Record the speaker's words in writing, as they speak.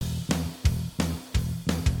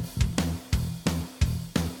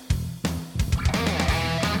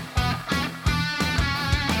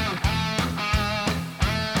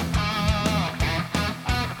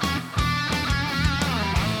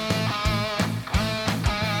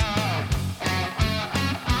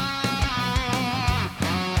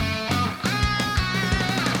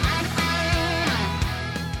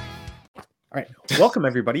Welcome,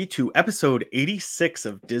 everybody, to episode 86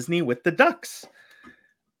 of Disney with the Ducks.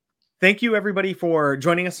 Thank you, everybody, for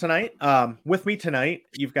joining us tonight. With me tonight,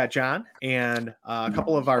 you've got John and a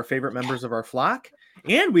couple of our favorite members of our flock,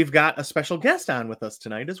 and we've got a special guest on with us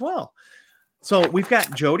tonight as well. So we've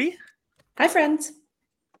got Jody. Hi, friends.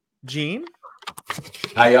 Jean.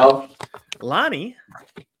 Hi, y'all. Lonnie.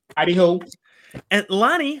 Howdy ho. And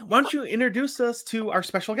Lonnie, why don't you introduce us to our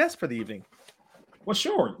special guest for the evening? Well,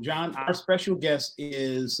 sure, John. Our special guest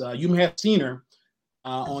is, you may have seen her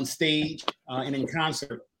on stage and in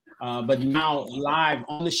concert, but now live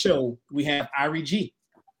on the show, we have Irie G.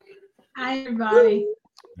 Hi, everybody.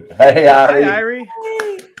 Hey, Irie. Hi, Irie.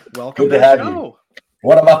 Hey. Welcome Good to to have the show. you.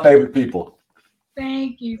 One of my favorite people.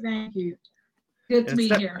 Thank you. Thank you. Good to be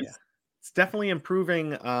here. Yeah. It's definitely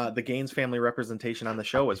improving the Gaines family representation on the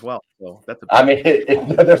show as well. So that's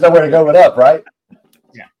There's nowhere to go but up, right?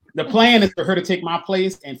 Yeah. The plan is for her to take my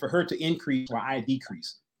place and for her to increase while I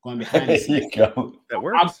decrease. Going behind the There scenes. you go. that I'm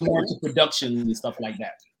works. more into production and stuff like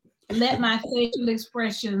that. Let my facial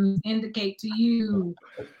expressions indicate to you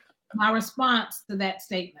my response to that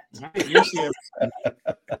statement. All right, you'll see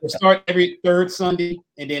we'll start every third Sunday,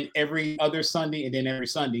 and then every other Sunday, and then every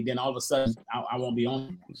Sunday. Then all of a sudden, I won't be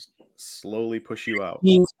on. Slowly push you out.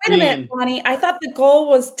 Wait a minute, Bonnie. I thought the goal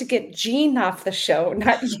was to get Jean off the show,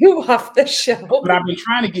 not you off the show. But I've been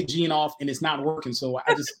trying to get Gene off, and it's not working. So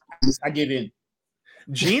I give in.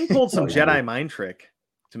 Gene pulled some Jedi mind trick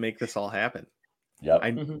to make this all happen. Yep.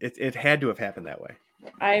 It had to have happened that way.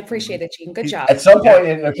 I appreciate it, Jean. Good job. At some point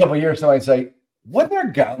in a couple of years, somebody say, "Wasn't there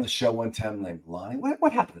a guy on the show one time named Lonnie?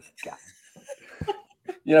 What happened to that guy?"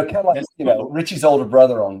 Kind of like Richie's older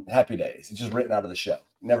brother on Happy Days. It's just written out of the show.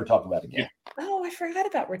 Never talk about it again. Oh, I forgot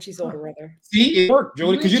about Richie's older brother. See, it worked,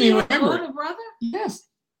 Jody, because you didn't Richie, remember older it. brother? Yes,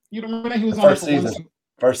 you remember that he was First on it for season.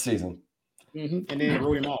 First season. and then they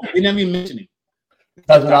wrote him off. They never even mentioned him.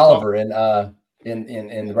 Cousin Oliver in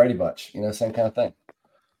the Brady Bunch. Same kind of thing.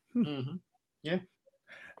 Yeah.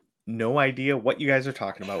 No idea what you guys are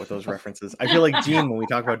talking about with those references. I feel like Gene when we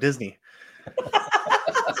talk about Disney.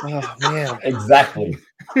 Oh man. Exactly.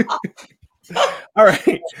 All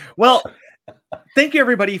right. Well, thank you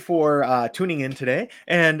everybody for tuning in today.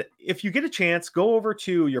 And if you get a chance, go over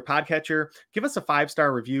to your podcatcher, give us a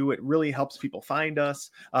 5-star review. It really helps people find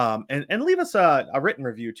us. And leave us a written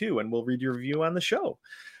review too, and we'll read your review on the show.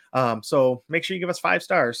 So make sure you give us 5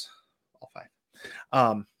 stars. All 5.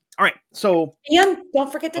 All right. So And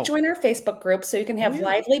don't forget to join our Facebook group so you can have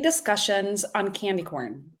lively discussions on candy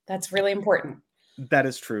corn. That's really important. that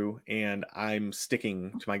is true. And I'm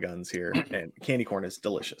sticking to my guns here. And candy corn is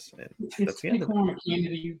delicious. And that's the end Candy of it. corn or candy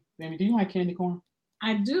to you? Baby, do you like candy corn?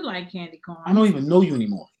 I do like candy corn. I don't even know you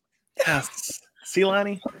anymore. Yes. See,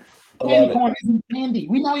 Lonnie? Candy corn isn't candy.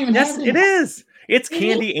 We don't even Yes, have it is. It's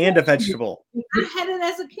candy and a vegetable. I had it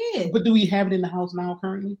as a kid. But do we have it in the house now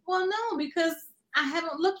currently? Well, no, because I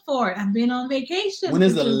haven't looked for it. I've been on vacation. When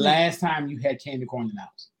is for the 2 weeks. last time you had candy corn in the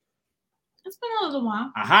house? It's been a little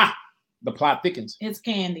while. Aha! The plot thickens. It's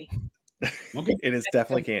candy. Okay. It is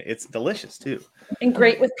definitely candy. It's delicious too, And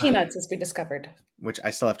great with peanuts, as we discovered. which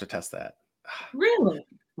I still have to test that. Really?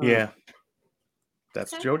 Yeah.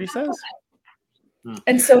 That's what Jody says.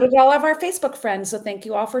 And so did all of our Facebook friends. So thank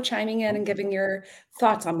you all for chiming in and giving your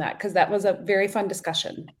thoughts on that, because that was a very fun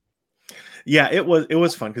discussion. Yeah, it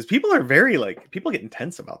was fun because people are very people get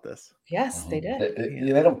intense about this. Yes, they did.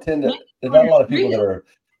 They don't tend to. There's not a lot of people that are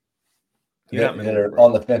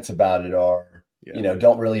on the fence about it, or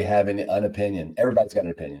don't really have an opinion. Everybody's got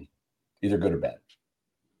an opinion, either good or bad.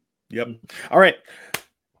 Yep. All right.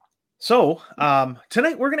 So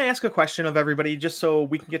tonight we're going to ask a question of everybody just so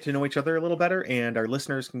we can get to know each other a little better and our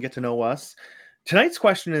listeners can get to know us. Tonight's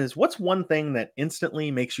question is, what's one thing that instantly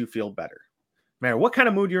makes you feel better? No matter what kind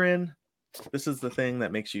of mood you're in, this is the thing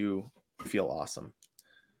that makes you feel awesome.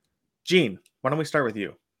 Gene, why don't we start with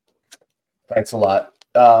you? Thanks a lot.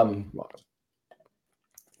 I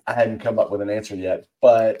hadn't come up with an answer yet,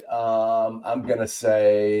 but I'm going to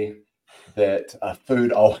say that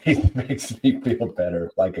food always makes me feel better.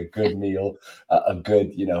 Like a good meal, a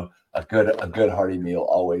good hearty meal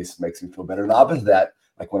always makes me feel better. And the opposite of that,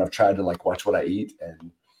 like when I've tried to watch what I eat and,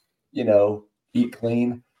 eat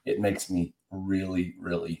clean, it makes me really,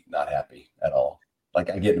 really not happy at all. Like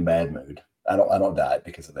I get in a bad mood. I don't diet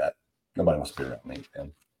because of that. Nobody wants to be around me.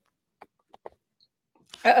 And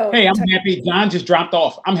Hey, I'm happy. John just dropped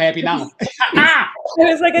off. I'm happy now. I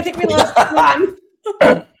was like, I think we lost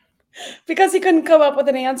him. Because he couldn't come up with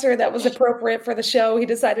an answer that was appropriate for the show, he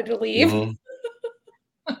decided to leave.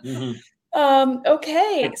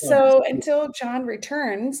 Okay, so until John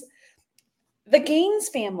returns, the Gaines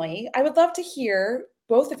family, I would love to hear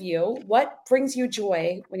both of you, what brings you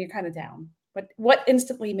joy when you're kind of down? What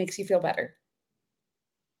instantly makes you feel better?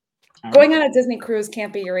 Going on a Disney cruise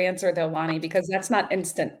can't be your answer though, Lonnie, because that's not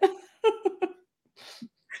instant.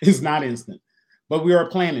 It's not instant, but we are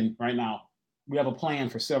planning right now. We have a plan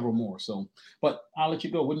for several more. So, but I'll let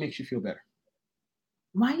you go. What makes you feel better?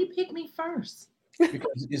 Why you pick me first?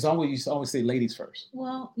 Because you always say ladies first.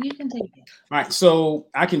 Well, you can take it. All right. So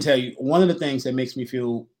I can tell you one of the things that makes me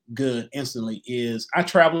feel good instantly is I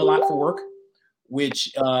travel a lot for work,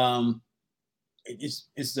 which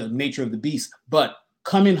it's the nature of the beast. But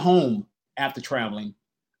coming home after traveling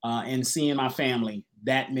and seeing my family,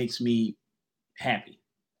 that makes me happy.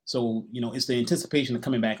 So, it's the anticipation of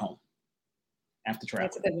coming back home after traveling.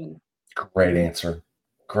 That's a good one. Great answer.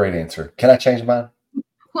 Great answer. Can I change mine?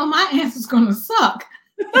 Well, my answer's going to suck.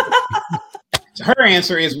 Her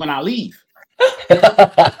answer is when I leave.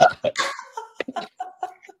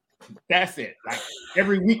 That's it. Like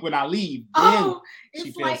every week when I leave, then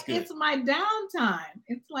it's like good. It's my downtime.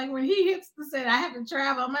 It's like when he hits the set, I have to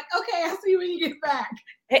travel. I'm like, okay, I'll see you when you get back.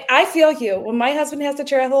 Hey, I feel you. When my husband has to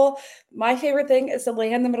travel, my favorite thing is to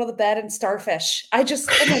lay in the middle of the bed and starfish. I've got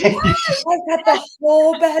the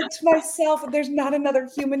whole bed to myself, and there's not another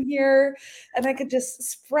human here, and I could just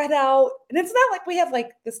spread out. And it's not like we have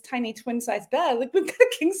like this tiny twin size bed. Like we've got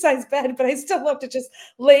a king size bed, but I still love to just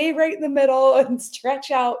lay right in the middle and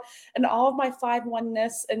stretch out and all of my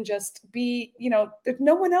 5-1-ness and just be, there's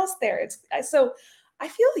no one else there. So I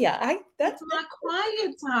feel that's my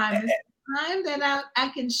quiet time. It's time that I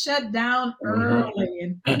can shut down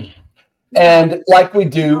early. And like we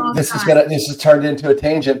do, this is turned into a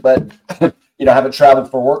tangent, but I haven't traveled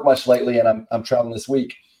for work much lately, and I'm traveling this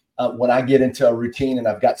week. When I get into a routine and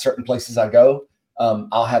I've got certain places I go,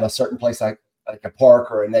 I'll have a certain place like a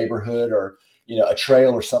park or a neighborhood or a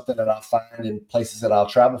trail or something that I'll find in places that I'll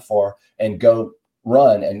travel for and go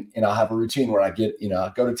run, and I'll have a routine where I get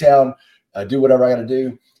I go to town, do whatever I got to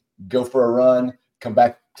do, go for a run, come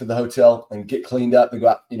back to the hotel and get cleaned up and go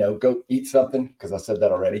out, go eat something, because I said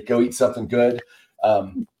that already. Go eat something good.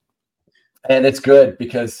 And it's good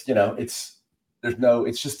because, it's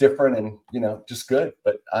just different and, just good.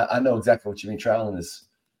 But I know exactly what you mean. Traveling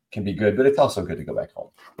can be good, but it's also good to go back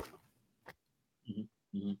home.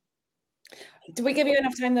 Mm-hmm. Do we give you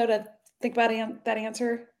enough time though to think about that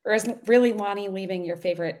answer? Or is really Lonnie leaving your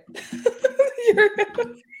favorite?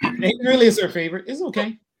 It really is her favorite. It's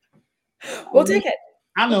okay. We'll take it.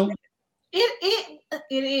 I know. It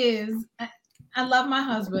is. I love my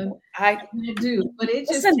husband. I do, but it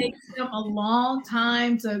just takes him a long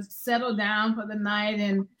time to settle down for the night.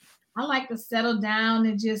 And I like to settle down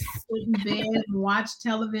and just sit in bed and watch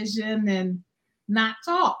television and not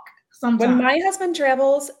talk. Sometimes. When my husband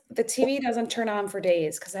travels, the TV doesn't turn on for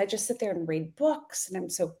days because I just sit there and read books,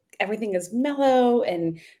 and everything is mellow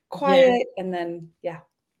and quiet. Yeah. And then,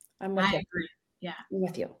 I'm with you. Agree. Yeah, I'm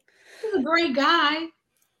with you. He's a great guy.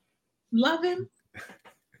 Love him.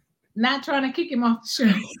 Not trying to kick him off the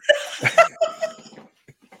show.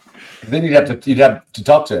 Then you'd have to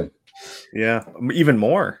talk to him. Yeah, even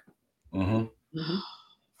more. Mm-hmm. Mm-hmm.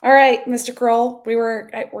 All right, Mr. Kroll, we're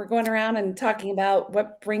going around and talking about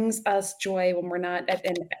what brings us joy when we're not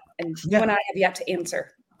and you and I have yet to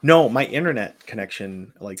answer. No, my internet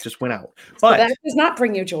connection just went out. But so that does not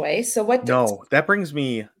bring you joy. So what? No, that brings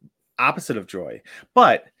me opposite of joy.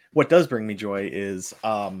 But what does bring me joy is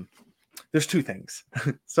there's two things.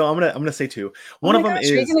 So I'm gonna say two. One of them is,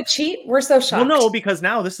 are you gonna cheat? We're so shocked. Well, no, because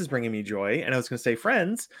now this is bringing me joy, and I was gonna say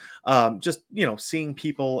friends. Just seeing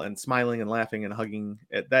people and smiling and laughing and hugging,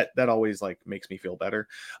 that always makes me feel better.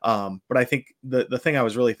 But I think the thing I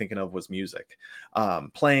was really thinking of was music.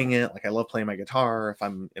 Playing it, I love playing my guitar. If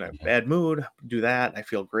I'm in a bad mood, do that. I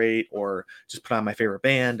feel great. Or just put on my favorite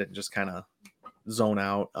band and just kind of zone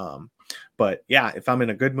out. But yeah, if I'm in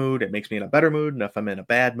a good mood, it makes me in a better mood, and if I'm in a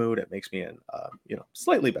bad mood, it makes me in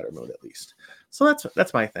slightly better mood at least. So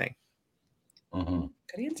that's my thing. Mm-hmm.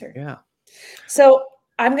 Good answer. Yeah. So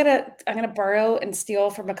I'm gonna borrow and steal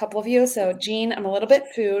from a couple of you. So Jean, I'm a little bit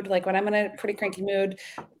food. Like when I'm in a pretty cranky mood,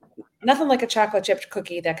 nothing like a chocolate chip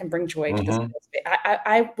cookie that can bring joy to this.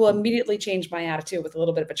 I will immediately change my attitude with a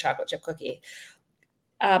little bit of a chocolate chip cookie.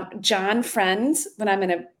 John, friends, when I'm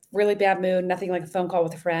in a really bad mood, nothing like a phone call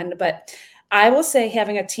with a friend. But I will say,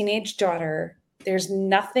 having a teenage daughter, there's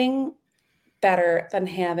nothing better than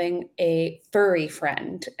having a furry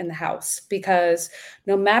friend in the house, because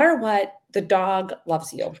no matter what, the dog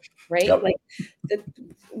loves you, right? Yep.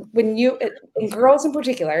 When girls in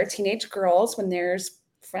particular, teenage girls, when there's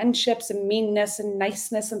friendships and meanness and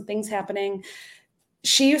niceness and things happening,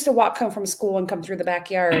 she used to walk home from school and come through the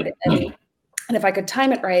backyard, and And if I could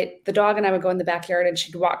time it right, the dog and I would go in the backyard and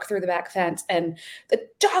she'd walk through the back fence and the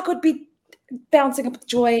dog would be bouncing up with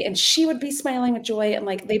joy and she would be smiling with joy. And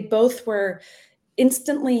like, they both were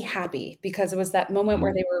instantly happy because it was that moment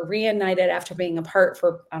where they were reunited after being apart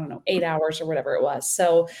for, I don't know, 8 hours or whatever it was.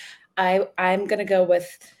 So I'm going to go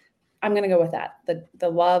with that. The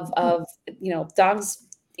love of, dogs,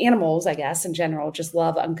 animals, I guess, in general, just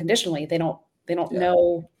love unconditionally. They don't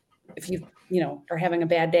know if you are having a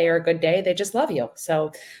bad day or a good day. They just love you.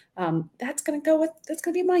 So that's going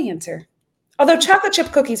to be my answer. Although chocolate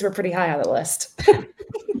chip cookies were pretty high on the list.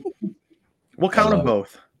 We'll count them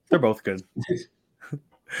both. They're both good.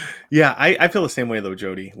 Yeah, I feel the same way though,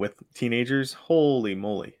 Jody, with teenagers. Holy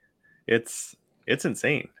moly. It's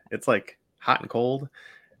insane. It's like hot and cold.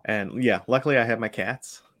 And yeah, luckily I have my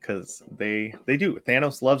cats because they do.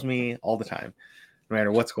 Thanos loves me all the time. No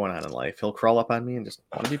matter what's going on in life, he'll crawl up on me and just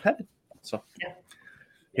want to be petted. So,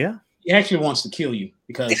 yeah. He actually wants to kill you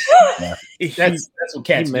because that's what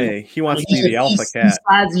cats do. He wants to be the alpha cat. He's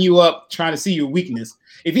sizing you up, trying to see your weakness.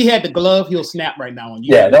 If he had the glove, he'll snap right now on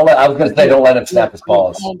you. Yeah, I was going to say, don't let him snap his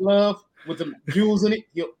paws. Glove with the jewels in it,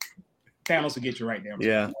 Thanos will get you right there.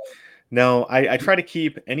 Yeah. No, I try to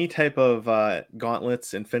keep any type of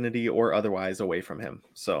gauntlets, infinity or otherwise, away from him.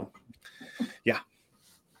 So, yeah.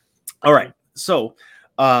 All right. So,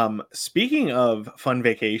 speaking of fun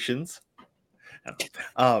vacations,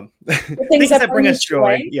 things that bring us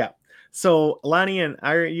joy. Yeah. So, Lonnie and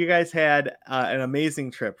you guys had an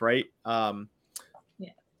amazing trip, right?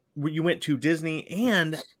 You went to Disney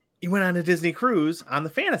and you went on a Disney cruise on the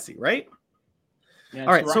Fantasy, right? Yeah,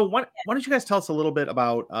 all right. So why don't you guys tell us a little bit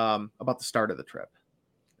about the start of the trip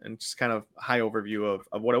and just kind of high overview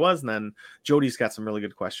of what it was. And then Jody's got some really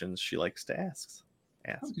good questions she likes to ask.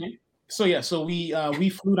 Okay. So we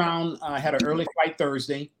flew down, had an early flight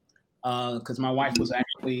Thursday because my wife was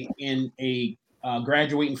actually in a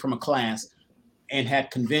graduating from a class and had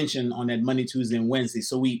convention on that Monday, Tuesday, and Wednesday.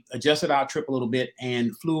 So we adjusted our trip a little bit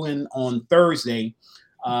and flew in on Thursday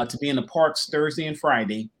to be in the parks Thursday and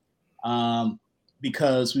Friday.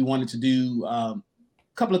 Because we wanted to do a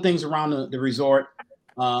couple of things around the resort,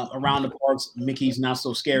 around the parks, Mickey's Not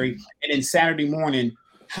So Scary. And then Saturday morning,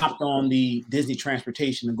 hopped on the Disney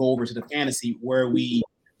transportation to go over to the Fantasy where we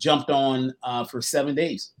jumped on for 7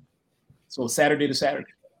 days. So Saturday to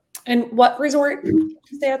Saturday. And what resort did you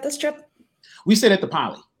stay at this trip? We stayed at the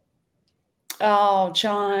Poly. Oh,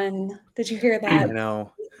 John, did you hear that? I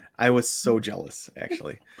know. I was so jealous,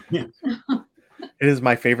 actually. Yeah. It is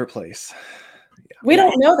my favorite place. We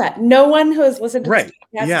don't know that. No one who has listened to this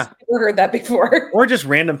podcast has ever heard that before. Or just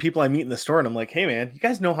random people I meet in the store and I'm like, hey man, you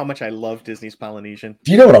guys know how much I love Disney's Polynesian?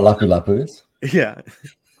 Do you know what a Lapu Lapu is? Yeah. Do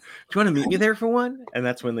you want to meet me there for one? And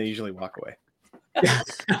that's when they usually walk away.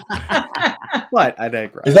 But I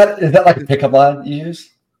digress. Is that like a pickup line you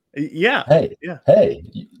use? Yeah. Hey,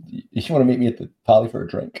 you want to meet me at the Poly for a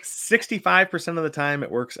drink? 65% of the time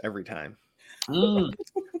it works every time.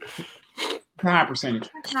 High percentage.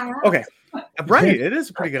 Okay. Right. It is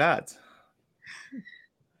pretty good odds.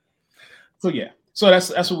 So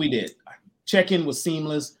that's what we did. Check-in was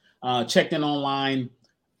seamless. Checked in online.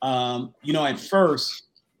 At first,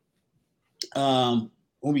 when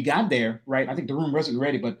we got there, right, I think the room wasn't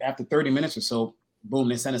ready, but after 30 minutes or so, boom,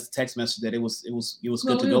 they sent us a text message that it was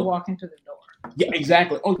good to go. We were walking through the door. Yeah,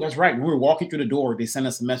 exactly. Oh, that's right. When we were walking through the door, they sent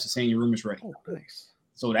us a message saying your room is ready. Oh, nice.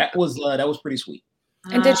 So that was pretty sweet.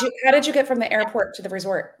 And how did you get from the airport to the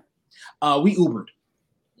resort? We Ubered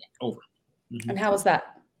over. Mm-hmm. And how was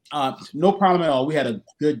that? No problem at all. We had a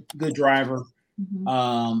good driver.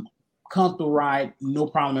 Mm-hmm. Comfortable ride, no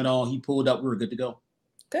problem at all. He pulled up. We were good to go.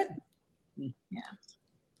 Good. Yeah.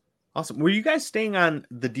 Awesome. Were you guys staying on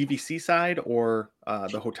the DVC side or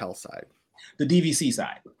the hotel side? The DVC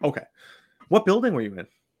side. Okay. What building were you in?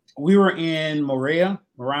 We were in Moorea.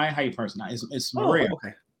 How you pronounce it? It's Moorea. Oh,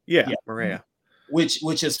 okay. Yeah, Moorea.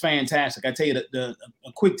 Which is fantastic. I tell you, a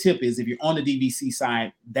quick tip is if you're on the DVC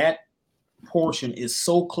side, that portion is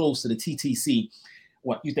so close to the TTC.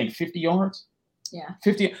 What you think, 50 yards? Yeah.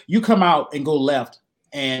 50. You come out and go left,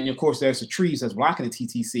 and of course there's the trees that's blocking the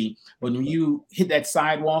TTC. But when you hit that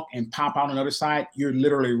sidewalk and pop out on the other side, you're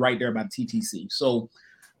literally right there by the TTC. So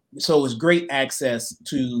it's great access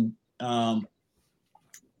to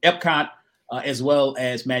Epcot as well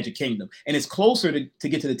as Magic Kingdom, and it's closer to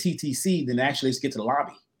get to the TTC than actually to get to the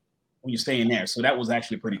lobby when you're staying there. So that was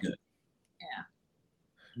actually pretty good.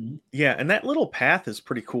 Yeah. Mm-hmm. Yeah, and that little path is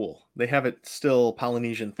pretty cool. They have it still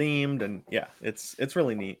Polynesian themed, and yeah, it's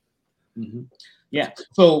really neat. Mm-hmm. Yeah.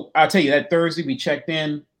 So I'll tell you that Thursday we checked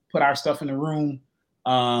in, put our stuff in the room,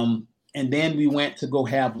 and then we went to go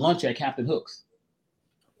have lunch at Captain Hook's.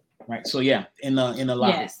 Right. So yeah, in the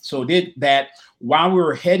lobby. Yes. So did that while we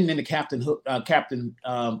were heading into Captain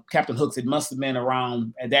Hook's. It must have been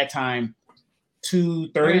around at that time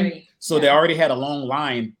 2:30. So they already had a long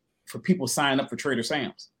line for people signing up for Trader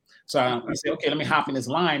Sam's. So I said, okay, let me hop in this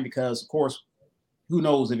line because, of course, who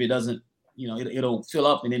knows if it doesn't, it'll fill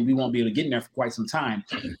up and then we won't be able to get in there for quite some time.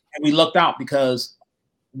 And we lucked out because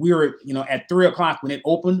we were, at 3:00 when it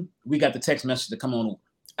opened, we got the text message to come on over.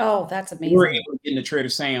 Oh, that's amazing. We were able to get into Trader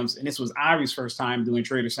Sam's, and this was Ivy's first time doing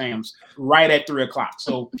Trader Sam's right at 3:00.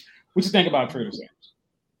 So what you think about Trader Sam's?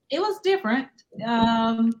 It was different.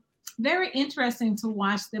 Very interesting to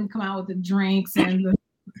watch them come out with the drinks and the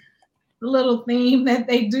little theme that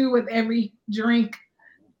they do with every drink.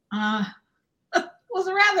 Was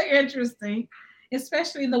rather interesting,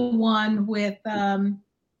 especially the one with the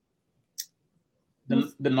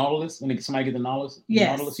Nautilus. When somebody get the Nautilus?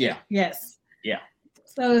 Yes. Nautilus? Yeah. Yes. Yeah.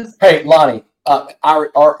 So hey, Lonnie,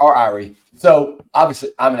 Ari. So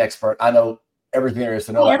obviously I'm an expert. I know everything there is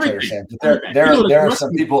to know about Trader Sam's. But there are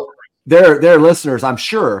some people, there are listeners, I'm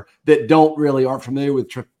sure, that aren't familiar with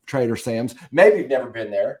Trader Sam's. Maybe you've never been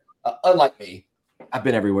there. Unlike me, I've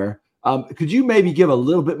been everywhere. Could you maybe give a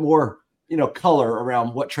little bit more, color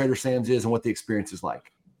around what Trader Sam's is and what the experience is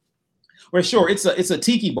like? Well, sure. It's a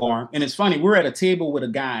tiki bar, and it's funny. We're at a table with a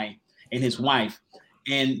guy and his wife,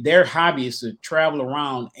 and their hobby is to travel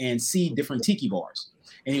around and see different tiki bars.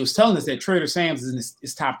 And he was telling us that Trader Sam's is in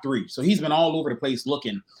his top 3. So he's been all over the place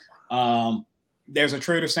looking. There's a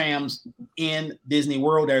Trader Sam's in Disney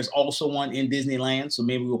World. There's also one in Disneyland. So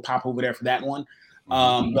maybe we'll pop over there for that one.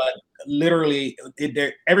 But literally,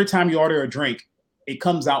 every time you order a drink, it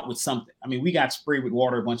comes out with something. I mean, we got sprayed with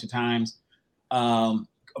water a bunch of times.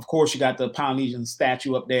 Of course, you got the Polynesian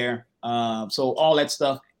statue up there. So all that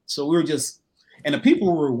stuff. So we were just, and the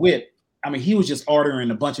people we were with, I mean, he was just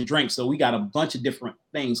ordering a bunch of drinks. So we got a bunch of different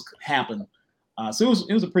things happen. So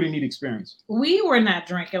it was a pretty neat experience. We were not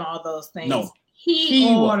drinking all those things. No.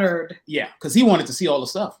 He ordered. Yeah, because he wanted to see all the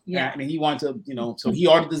stuff. Yeah. I mean, he wanted to, so he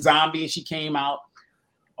ordered the zombie and she came out,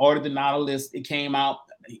 ordered the Nautilus, it came out.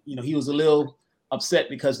 He was a little upset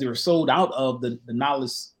because they were sold out of the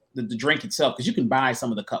Nautilus, the drink itself, because you can buy some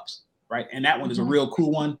of the cups, right? And that one is a real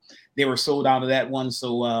cool one. They were sold out of that one.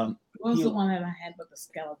 So what was the one that I had with the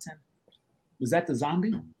skeleton? Was that the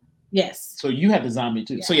zombie? Yes. So you had the zombie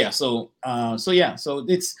too. Yeah. So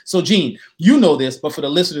Gene, you know this, but for the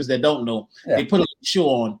listeners that don't know, they put a show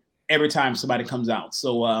on every time somebody comes out.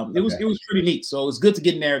 So it was pretty neat. So it was good to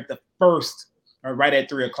get in there at the first, or right at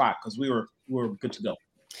 3:00, because we were good to go.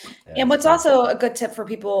 And what's also a good tip for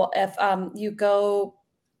people, if you go,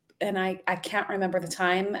 and I can't remember the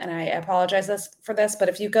time, and I apologize for this, but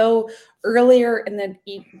if you go earlier in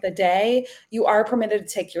the day, you are permitted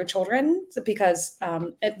to take your children, because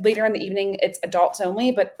later in the evening, it's adults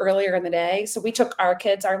only, but earlier in the day. So we took our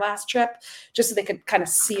kids our last trip just so they could kind of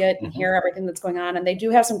see it and hear everything that's going on. And they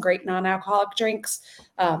do have some great non-alcoholic drinks.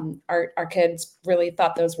 Our kids really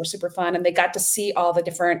thought those were super fun, and they got to see all the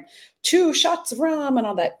different 2 shots of rum and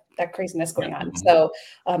all that craziness going on. So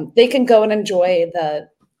they can go and enjoy the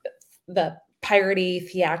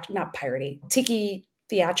tiki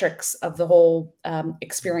theatrics of the whole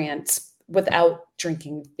experience without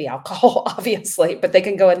drinking the alcohol, obviously, but they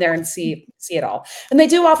can go in there and see it all. And they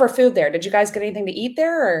do offer food there. Did you guys get anything to eat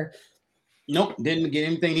there, or? Nope, didn't get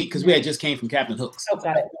anything to eat because we had just came from Captain Hook's. Oh,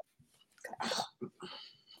 got it.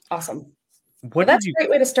 Awesome. That's a great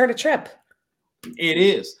way to start a trip. It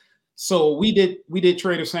is. So we did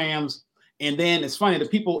Trader Sam's, and then it's funny, the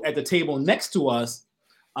people at the table next to us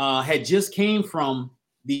had just came from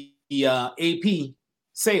the AP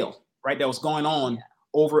sale, right? That was going on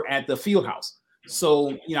over at the field house.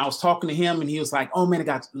 So, I was talking to him and he was like, oh man, I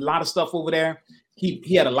got a lot of stuff over there.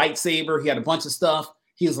 He had a lightsaber. He had a bunch of stuff.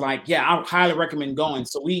 He was like, yeah, I highly recommend going.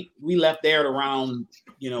 So we left there at around,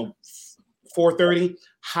 4:30,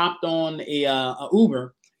 hopped on a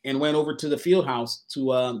Uber and went over to the field house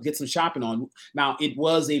to get some shopping on. Now it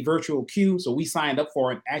was a virtual queue. So we signed up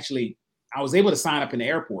for it. Actually, I was able to sign up in the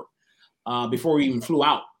airport before we even flew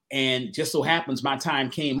out. And just so happens my time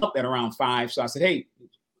came up at around 5. So I said, hey,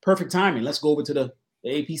 perfect timing. Let's go over to the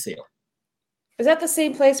AP sale. Is that the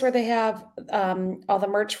same place where they have all the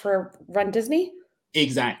merch for Run Disney?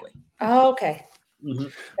 Exactly. Oh, okay. Mm-hmm.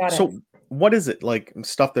 Got it. So what is it? Like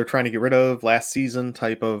stuff they're trying to get rid of, last season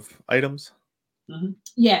type of items? Mm-hmm.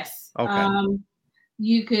 Yes. Okay.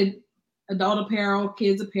 You could adult apparel,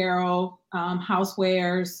 kids apparel,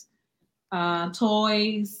 housewares,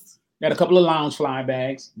 toys. Got a couple of lounge fly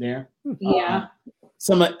bags there. Yeah.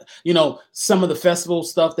 Some of the festival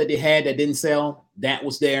stuff that they had that didn't sell, that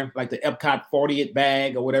was there. Like the Epcot 40th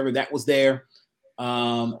bag or whatever, that was there.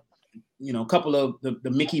 a couple of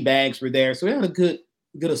the Mickey bags were there. So we had a good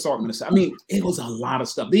assortment of stuff. I mean, it was a lot of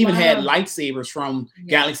stuff. They even had lightsabers from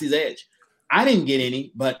Galaxy's Edge. I didn't get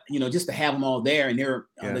any, but just to have them all there, and the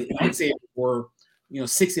lightsabers were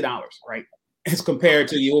 $60, right? As compared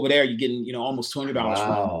to you over there, you're getting almost $200.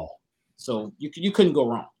 Wow. So you couldn't go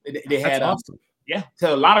wrong. They had awesome.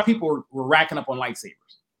 So a lot of people were racking up on lightsabers.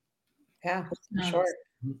 Yeah, sure.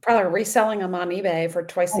 Probably reselling them on eBay for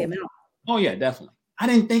twice the amount. Oh yeah, definitely. I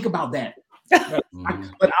didn't think about that.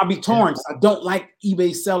 But I'll be torn. I don't like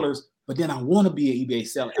eBay sellers, but then I want to be an eBay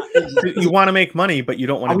seller. You want to make money, but you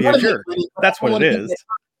don't want to be a jerk. That's what it is.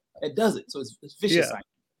 It does it. So it's vicious. Yeah.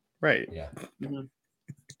 Right. Yeah. Mm-hmm.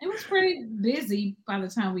 It was pretty busy by the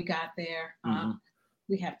time we got there.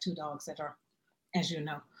 We have 2 dogs that are, as you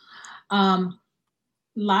know, a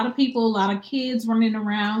lot of people, a lot of kids running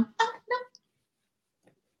around.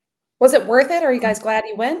 Was it worth it? Or are you guys glad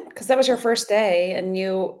you went? Because that was your first day, and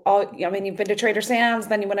you've been to Trader Sam's,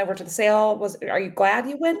 then you went over to the sale. Are you glad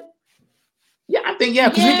you went? Yeah, I think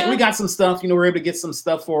because we got some stuff. We were able to get some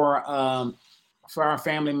stuff for our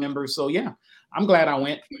family members. So yeah, I'm glad I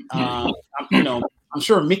went. I'm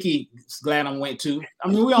sure Mickey's glad I went too. I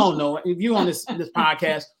mean, we all know if you're on this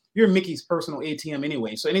podcast, you're Mickey's personal ATM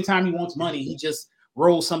anyway. So anytime he wants money, he just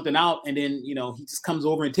rolls something out, and then he just comes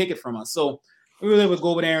over and take it from us. So we were able to go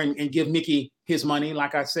over there and give Mickey his money.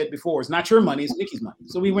 Like I said before, it's not your money, it's Mickey's money.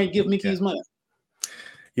 So we went and give Mickey his money.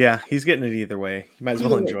 Yeah, he's getting it either way. You might as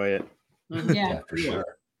well enjoy it. Yeah, for sure.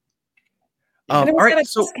 All right,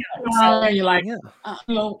 so you're like,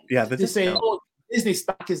 the just say, Disney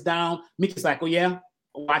stock is down. Mickey's like, oh yeah,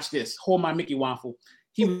 watch this. Hold my Mickey waffle.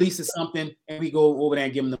 He releases something, and we go over there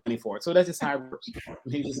and give him the money for it. So that's just how it works.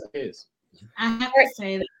 He just is. I have to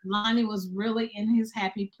say that Lonnie was really in his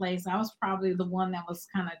happy place. I was probably the one that was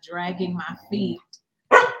kind of dragging my feet.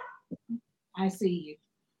 I see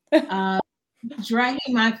you.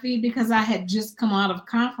 Dragging my feet because I had just come out of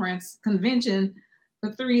convention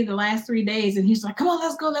for the last 3 days, and he's like, come on,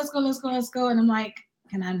 let's go. And I'm like,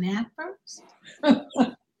 can I nap first?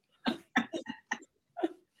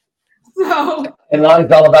 And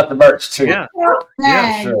Lonnie's all about the merch too.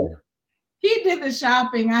 Yeah, sure. He did the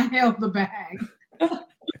shopping. I held the bag.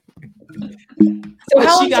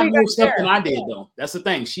 She got more stuff than I did, though. That's the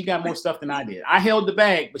thing. She got more stuff than I did. I held the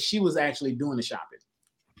bag, but she was actually doing the shopping.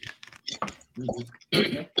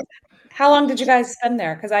 How long did you guys spend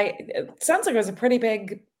there? Because it sounds like it was a pretty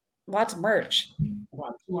big, lots of merch.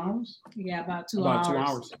 About 2 hours? Yeah, about 2 hours. About 2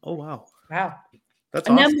 hours. Oh wow. That's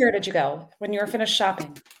awesome. Then where did you go when you were finished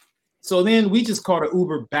shopping? So then we just caught an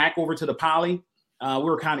Uber back over to the Poly. We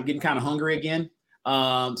were getting hungry again.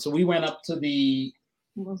 So we went up to the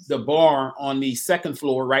bar on the second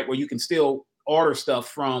floor, right, where you can still order stuff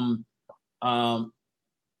from the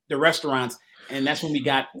restaurants. And that's when we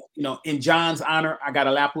got, in John's honor, I got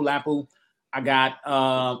a Lapu Lapu. I got,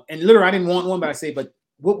 and literally I didn't want one, but I say, but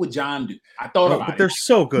what would John do? I thought about it. But they're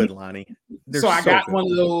so good, Lonnie. So I got one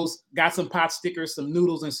of those, got some pot stickers, some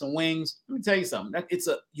noodles, and some wings. Let me tell you something.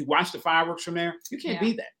 You watch the fireworks from there. You can't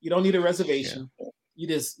beat that. You don't need a reservation. Yeah. You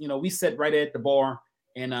just, we sat right at the bar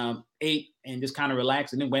and ate and just kind of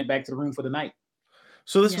relaxed, and then went back to the room for the night.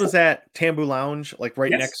 So this was at Tambu Lounge, like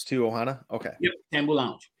right next to Ohana? Okay. Yep, Tambu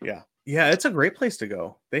Lounge. Yeah. Yeah, it's a great place to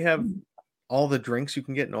go. They have all the drinks you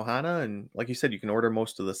can get in Ohana, and like you said, you can order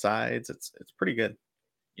most of the sides. It's pretty good.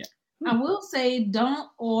 Yeah. I will say, don't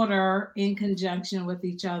order in conjunction with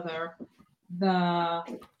each other the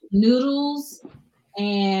noodles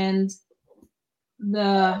and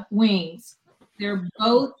the wings. They're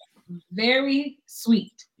both very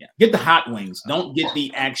sweet. Yeah. Get the hot wings. Don't get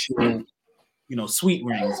the actual, sweet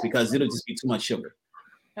wings, because it'll just be too much sugar.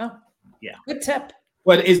 Oh, yeah. Good tip.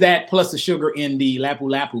 But is that plus the sugar in the Lapu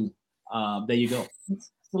Lapu? There you go. It's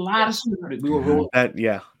a lot of sugar. We were rolling.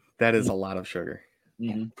 That is a lot of sugar.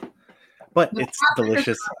 Mm-hmm. But it's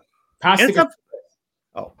delicious. Pot stickers.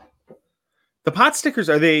 The pot stickers,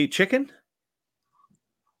 are they chicken?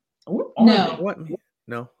 No. What?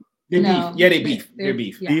 No. They're beef. Yeah, they're beef. They're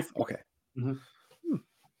beef. Yeah. Beef? Okay. Mm-hmm.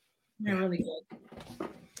 They're really good.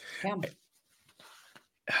 Yeah.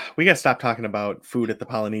 We got to stop talking about food at the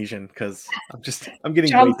Polynesian, because I'm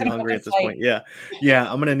getting way too hungry at this point. Yeah.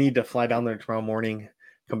 I'm going to need to fly down there tomorrow morning,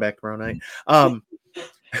 come back tomorrow night.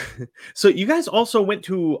 So you guys also went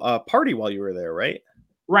to a party while you were there, right?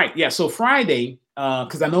 Right. Yeah. So Friday,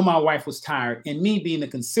 because I know my wife was tired, and me being the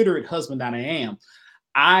considerate husband that I am,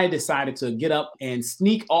 I decided to get up and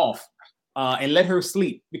sneak off and let her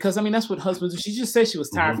sleep, because that's what husbands do. She just said she was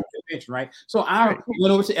tired from the convention, right? So I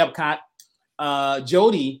went over to Epcot.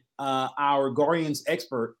 Jody, our Guardians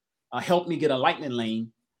expert, helped me get a lightning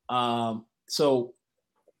lane. So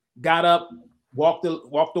got up, walked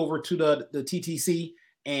over to the TTC,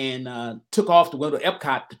 and took off to go to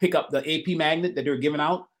Epcot to pick up the AP magnet that they're giving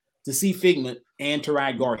out to see Figment and to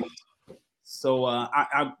ride Guardians. So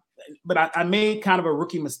I made kind of a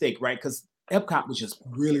rookie mistake, right? Because Epcot was just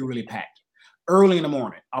really, really packed early in the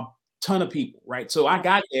morning, a ton of people, right? So I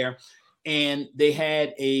got there and they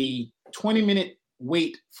had a 20-minute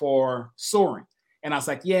wait for Soarin'. And I was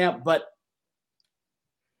like, yeah, but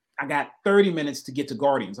I got 30 minutes to get to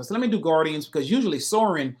Guardians. I said, let me do Guardians because usually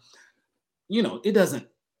Soarin', it doesn't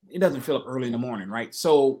fill up early in the morning, right?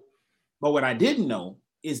 So, but what I didn't know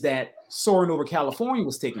is that Soarin' over California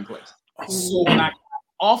was taking place. So when I got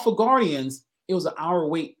off of Guardians, it was an hour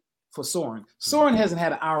wait for Soarin'. Soarin' hasn't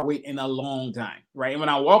had an hour wait in a long time, right? And when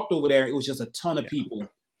I walked over there, it was just a ton of people.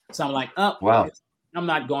 So I'm like, oh, wow, I'm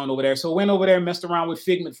not going over there. So went over there, messed around with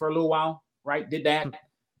Figment for a little while, right? Did that.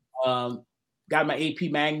 Got my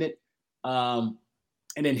AP magnet, and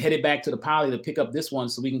then headed back to the Poly to pick up this one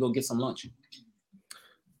so we can go get some lunch.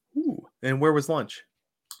 Ooh, and where was lunch?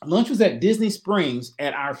 Lunch was at Disney Springs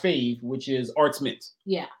at our fave, which is Arts Mints.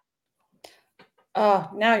 Yeah. Oh,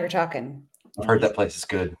 now you're talking. I've heard that place is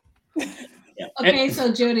good. Yeah. Okay,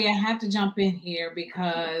 so Jody, I have to jump in here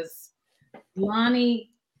because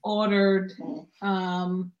Lonnie ordered,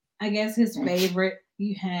 I guess his favorite.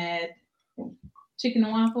 You had chicken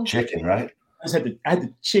and waffles. Chicken, right? I had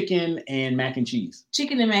the chicken and mac and cheese.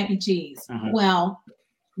 Chicken and mac and cheese. Uh-huh. Well,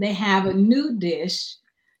 they have a new dish.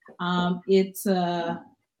 It's a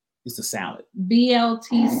salad.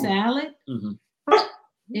 BLT salad. Mm-hmm.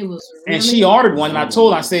 It was really and she ordered one, and I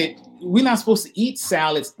told her, I said, we're not supposed to eat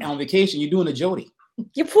salads on vacation. You're doing a Jody.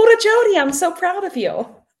 You pulled a Jody. I'm so proud of you.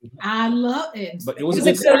 I love it. But it was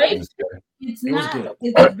good. It's not.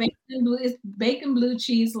 It's bacon, blue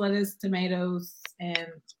cheese, lettuce, tomatoes, and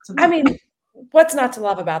I mean, what's not to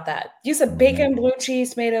love about that? You said bacon, blue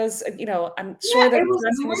cheese, tomatoes. I'm sure that was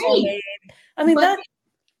homemade. I mean, I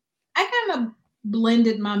kind of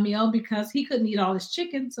blended my meal because he couldn't eat all his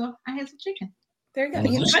chicken, so I had some chicken. There you go.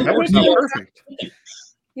 That works out perfect.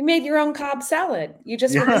 You made your own Cobb salad. You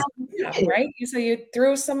just right? So you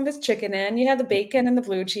threw some of his chicken in. You had the bacon and the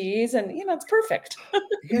blue cheese, and it's perfect.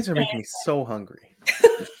 You guys are making me so hungry.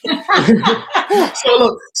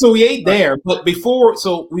 So we ate there, but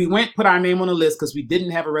so we put our name on the list because we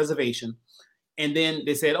didn't have a reservation, and then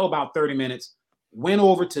they said, about 30 minutes. Went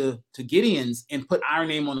over to Gideon's and put our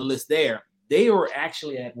name on the list there. They were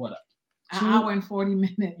actually at what? An hour and 40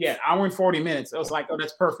 minutes. Yeah, hour and 40 minutes. I was like,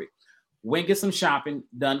 that's perfect. Went get some shopping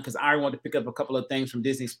done because I wanted to pick up a couple of things from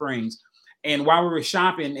Disney Springs. And while we were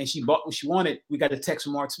shopping and she bought what she wanted, we got a text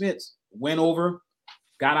from Mark Smith's. Went over,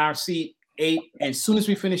 got our seat, ate, and as soon as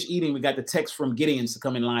we finished eating, we got the text from Gideon's to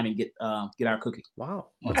come in line and get our cookie. Wow.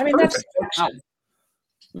 That's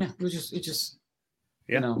yeah, it just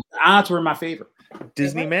the odds were in my favor.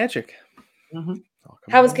 Disney magic. Mm-hmm.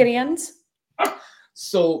 How was Gideon's?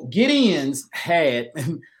 So Gideon's had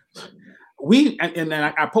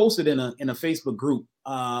I posted in a Facebook group.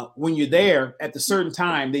 When you're there at the certain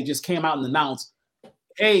time, they just came out and announced,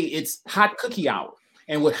 hey, it's hot cookie hour.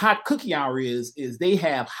 And what hot cookie hour is they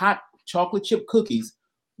have hot chocolate chip cookies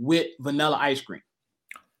with vanilla ice cream.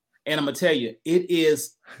 And I'm gonna tell you, it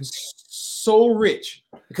is so rich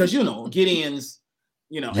because Gideon's,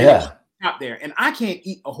 out there, and I can't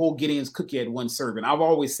eat a whole Gideon's cookie at one serving. I've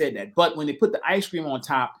always said that, but when they put the ice cream on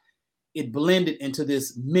top, it blended into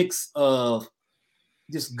this mix of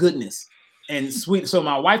just goodness and sweet. So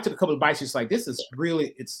my wife took a couple of bites. She's like, "This is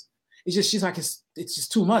really it's just." She's like, "It's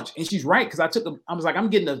just too much," and she's right because I was like,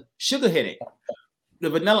 "I'm getting a sugar headache." The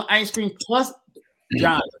vanilla ice cream plus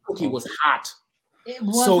John, the cookie was hot.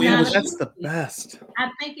 That's the best.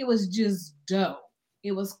 I think it was just dough.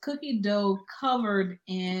 It was cookie dough covered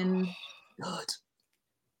in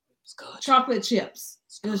chocolate chips.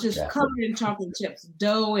 It was just covered in chocolate chips,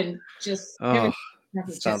 dough, and just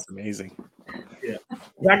sounds amazing. Yeah,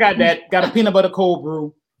 I got that. Got a peanut butter cold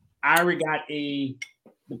brew. Irie got a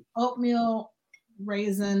oatmeal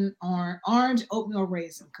raisin or orange oatmeal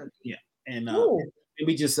raisin cookie. Yeah, and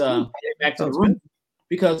we just headed back to the room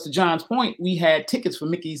because to John's point, we had tickets for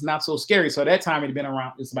Mickey's Not So Scary. So that time it had been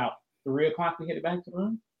around. It's about 3:00. We headed back to the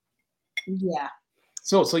room. Yeah.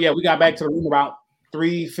 So we got back to the room about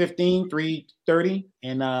 3:15, 3:30,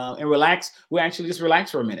 and relaxed. We actually just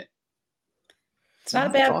relaxed for a minute. It's not a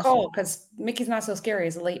bad call because Mickey's Not So Scary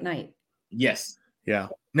is a late night. Yes. Yeah.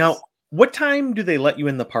 Now, what time do they let you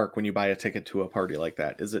in the park when you buy a ticket to a party like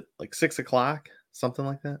that? Is it like 6:00, something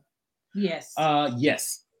like that? Yes.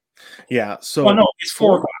 Yes. Yeah. So no, it's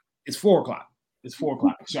 4:00. It's 4:00. It's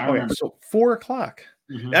 4:00. So 4:00.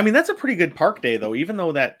 Mm-hmm. I mean, that's a pretty good park day, though. Even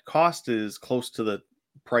though that cost is close to the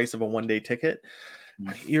price of a one-day ticket.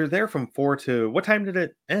 You're there from 4 to what time did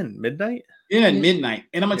it end? Midnight? Yeah, midnight.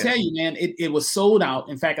 And I'm gonna tell you, man, it was sold out.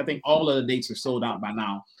 In fact, I think all of the dates are sold out by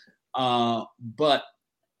now. But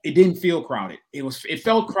it didn't feel crowded. It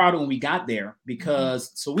felt crowded when we got there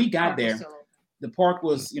because so we got there. The park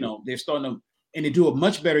was, they're starting to, and they do a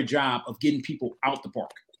much better job of getting people out the park,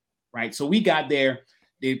 right? So we got there.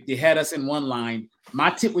 They had us in one line. My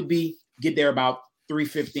tip would be get there about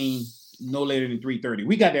 3:15, no later than 3:30.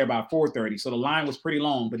 We got there about 4:30, so the line was pretty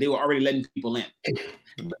long, but they were already letting people in.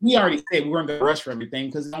 We already said we weren't going to rush for everything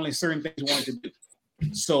because there's only certain things we wanted to do.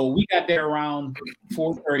 So we got there around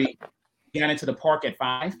 4:30, got into the park at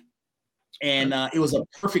 5, and it was a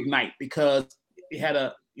perfect night because it had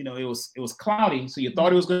it was cloudy, so you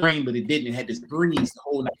thought it was going to rain, but it didn't. It had this breeze the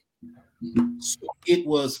whole night. So it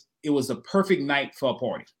was a perfect night for a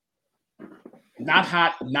party. Not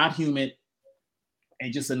hot, not humid,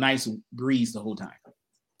 and just a nice breeze the whole time.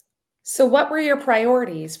 So what were your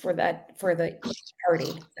priorities for the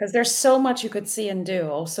party? Because there's so much you could see and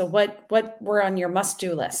do. So what were on your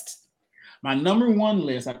must-do list? My number one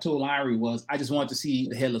list, I told Larry, was I just wanted to see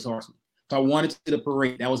the Headless Horseman. So I wanted to see the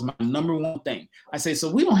parade. That was my number one thing. I say, so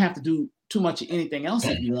we don't have to do too much of anything else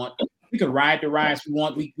if you want. We could ride the rides we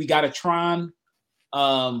want. We got a Tron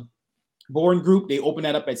boarding group. They opened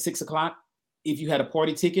that up at 6:00 if you had a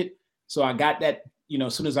party ticket. So I got that,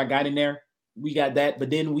 as soon as I got in there, we got that. But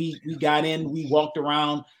then we got in, we walked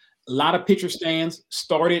around, a lot of picture stands,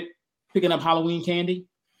 started picking up Halloween candy,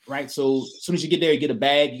 right? So as soon as you get there, you get a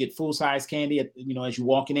bag, you get full-size candy, as you're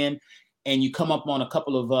walking in, and you come up on a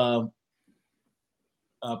couple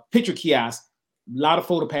of picture kiosks, a lot of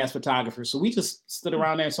PhotoPass photographers. So we just stood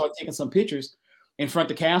around there and started taking some pictures in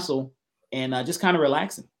front of the castle and just kind of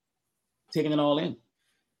relaxing, taking it all in.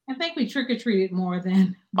 I think we trick-or-treated more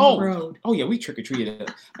than the road. Oh, yeah, we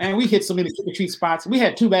trick-or-treated. And we hit so many trick-or-treat spots. We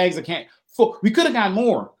had 2 bags of candy. We could have gotten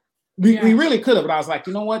more. We really could have, but I was like,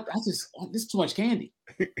 you know what? This is too much candy.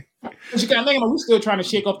 Because you got to think, we're still trying to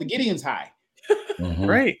shake off the Gideon's high. Mm-hmm.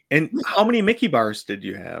 Right. And how many Mickey bars did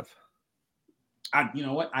you have? You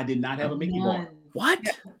know what? I did not have a Mickey bar. What?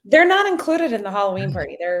 They're not included in the Halloween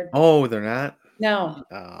party. They're not? No.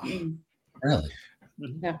 Really?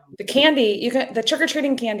 No. The candy, the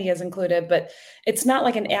trick-or-treating candy is included, but it's not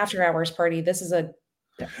like an after-hours party. This is a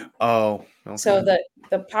okay. So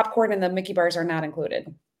the popcorn and the Mickey bars are not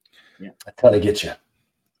included. Yeah. That's how they get you.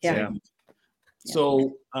 Yeah.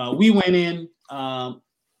 So we went in,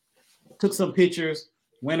 took some pictures,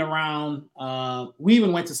 went around. We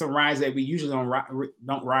even went to some rides that we usually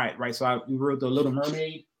don't ride, right? So we rode the Little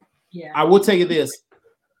Mermaid. Yeah. I will tell you this.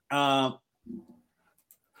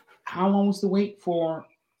 How long was the wait for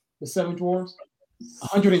the Seven Dwarfs?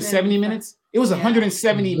 170 minutes. It was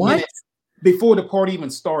 170 minutes before the party even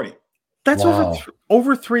started. That's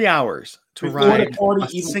over 3 hours to before ride the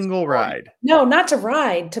party a single ride. No, not to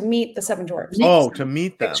ride, to meet the Seven Dwarfs. To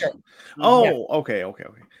meet them. Picture. Oh, okay. So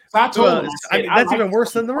I told them, that's even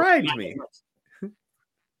worse than the ride to me.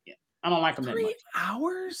 I don't like them that 3 much.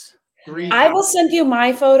 hours? I will send you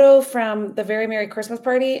my photo from the Very Merry Christmas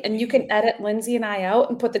Party, and you can edit Lindsay and I out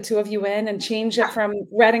and put the 2 of you in and change it from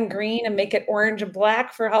red and green and make it orange and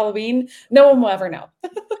black for Halloween. No one will ever know.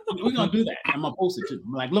 We're gonna do that. I'm gonna post it too.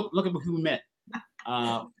 I'm like, look at who we met.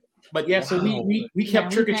 But yeah, so we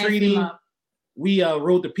kept trick-or-treating. We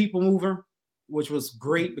rode the People Mover, which was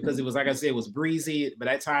great because it was, like I said, it was breezy. By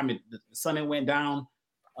that time, the sun had went down.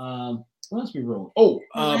 What else we rode?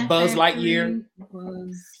 Buzz Lightyear.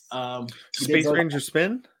 Space Ranger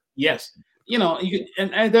Spin? Yes.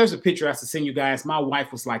 And there's a picture I have to send you guys. My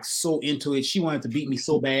wife was like so into it. She wanted to beat me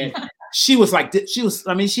so bad. She was like,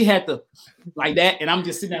 she had to like that. And I'm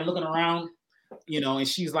just sitting there looking around, and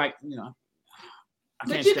she's like,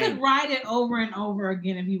 But you could ride it over and over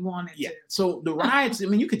again if you wanted to. So the rides,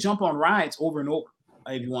 you could jump on rides over and over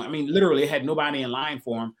if you want. Literally, it had nobody in line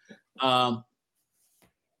for them.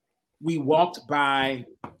 We walked by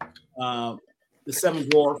the Seven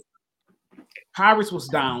Dwarfs. Pirates was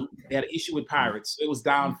down. They had an issue with Pirates. It was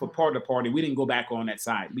down for part of the party. We didn't go back on that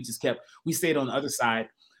side. We stayed on the other side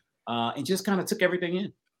and just kind of took everything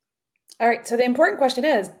in. All right. So the important question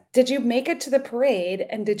is, did you make it to the parade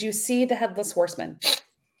and did you see the Headless Horseman?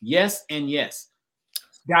 Yes and yes.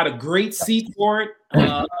 Got a great seat for it.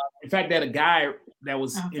 In fact, they had a guy that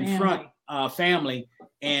was in front, family.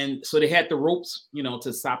 And so they had the ropes,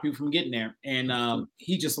 to stop you from getting there. And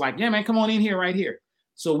he just like, yeah, man, come on in here, right here.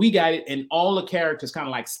 So we got it. And all the characters kind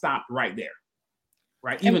of like stopped right there.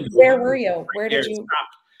 Right. Even where were you? Where did you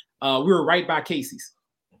stop? We were right by Casey's.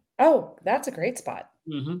 Oh, that's a great spot.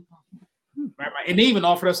 Mm-hmm. Right. And they even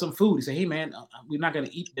offered us some food. He said, hey, man, we're not going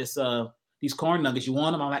to eat this these corn nuggets. You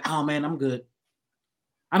want them? I'm like, oh man, I'm good.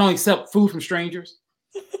 I don't accept food from strangers.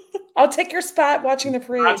 I'll take your spot watching the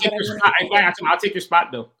parade. I'll take your spot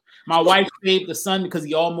though. My wife saved the son because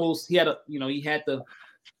he had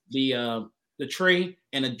the tray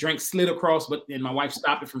and a drink slid across, but then my wife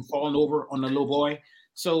stopped it from falling over on the little boy.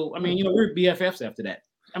 So I mean, we're BFFs after that.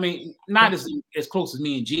 I mean, not as close as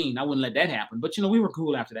me and Gene. I wouldn't let that happen, but we were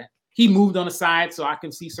cool after that. He moved on the side so I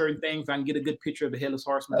can see certain things. I can get a good picture of the Headless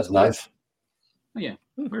Horseman. That's nice. Oh, yeah.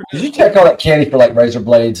 Did you check all that candy for like razor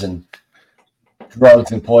blades and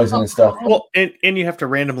drugs and poison and stuff? Well, and you have to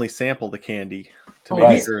randomly sample the candy to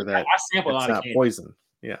make sure that I sampled a lot of candy. Poison.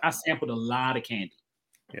 Yeah, I sampled a lot of candy.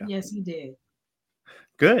 Yeah. Yes, he did.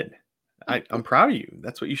 Good. I'm proud of you.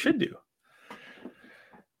 That's what you should do.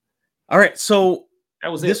 All right. So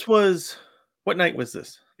this was what night was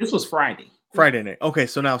this? This was Friday. Friday night. Okay,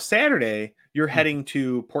 so now Saturday you're heading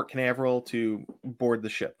to Port Canaveral to board the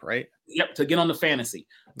ship, right? Yep, to get on the Fantasy.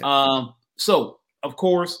 Yep. So of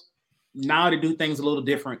course, now to do things a little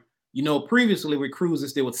different. Previously with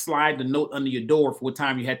cruises, they would slide the note under your door for what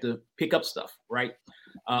time you had to pick up stuff, right?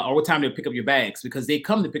 Or what time they would pick up your bags, because they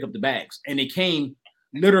come to pick up the bags. And they came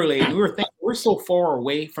literally, and we were thinking, we're so far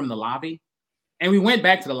away from the lobby. And we went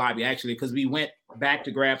back to the lobby, actually, because we went back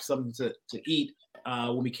to grab something to eat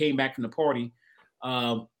when we came back from the party.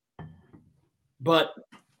 But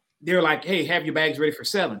they're like, hey, have your bags ready for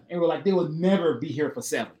 7. And we're like, they will never be here for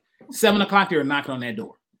 7. 7 o'clock, they were knocking on that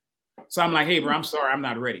door. So I'm like, hey, bro, I'm sorry, I'm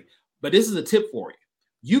not ready. But this is a tip for you.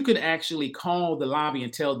 You could actually call the lobby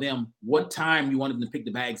and tell them what time you want them to pick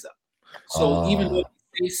the bags up. So even though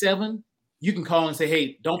it's 7, you can call and say,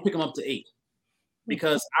 hey, don't pick them up to 8.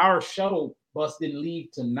 Because our shuttle bus didn't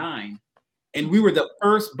leave to 9. And we were the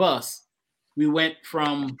first bus. We went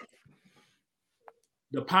from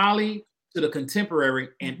the Poly to the Contemporary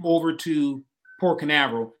and over to Port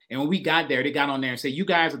Canaveral. And when we got there, they got on there and said, you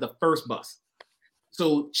guys are the first bus.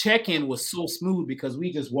 So check-in was so smooth because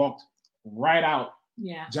we just walked right out.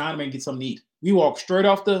 Yeah. John man get something to eat. We walked straight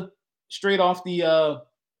off the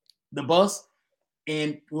bus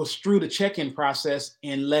and was through the check-in process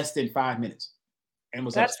in less than 5 minutes. And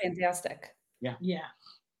that's fantastic. Yeah. Yeah.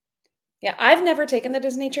 Yeah, I've never taken the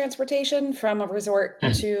Disney transportation from a resort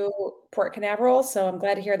to Port Canaveral, so I'm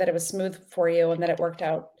glad to hear that it was smooth for you and that it worked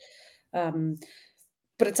out.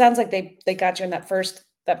 But it sounds like they got you in that first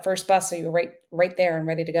bus, so you were right there and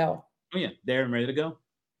ready to go. Oh yeah, there and ready to go.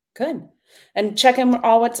 Good. And check-in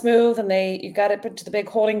all went smooth, and you got it to the big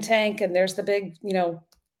holding tank, and there's the big,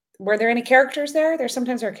 were there any characters there?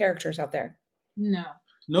 Sometimes there are characters out there.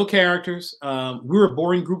 No characters. We were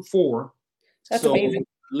boarding group 4. That's amazing.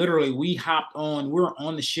 Literally, we hopped on. We were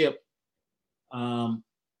on the ship. Got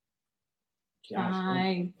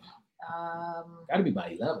to be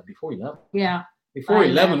by 11. Before 11. Yeah. Before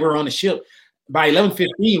 11, we were on the ship. By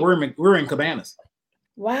 11:15, we're in Cabanas.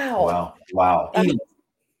 Wow.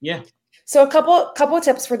 Yeah. So a couple of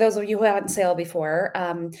tips for those of you who haven't sailed before.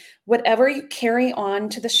 Whatever you carry on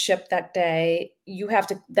to the ship that day, you have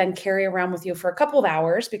to then carry around with you for a couple of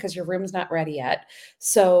hours because your room's not ready yet.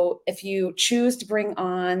 So if you choose to bring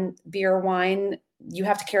on beer, wine, you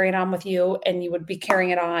have to carry it on with you, and you would be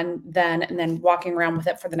carrying it on then and then walking around with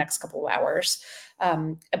it for the next couple of hours.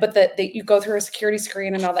 But you go through a security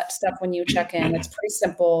screen and all that stuff when you check in. It's pretty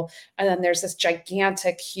simple. And then there's this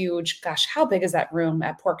gigantic, huge, gosh, how big is that room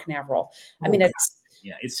at Port Canaveral? I mean,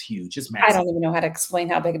 it's huge. It's massive. I don't even know how to explain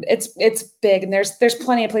how big it's big. And there's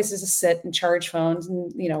plenty of places to sit and charge phones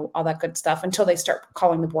and, all that good stuff until they start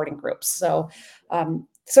calling the boarding groups. So,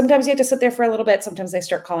 sometimes you have to sit there for a little bit. Sometimes they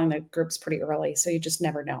start calling the groups pretty early. So you just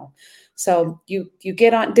never know. So you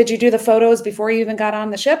get on, did you do the photos before you even got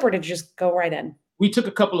on the ship, or did you just go right in? We took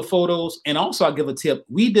a couple of photos, and also I'll give a tip.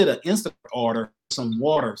 We did an instant order, some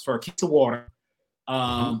water, for a case of water,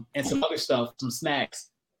 and some other stuff, some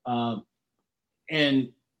snacks,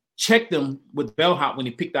 and checked them with bellhop when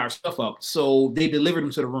they picked our stuff up. So they delivered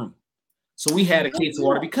them to the room. So we had a case of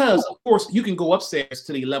water because, of course, you can go upstairs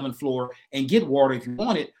to the 11th floor and get water if you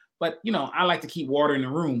want it. But, I like to keep water in the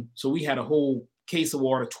room. So we had a whole case of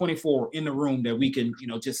water, 24 in the room that we can,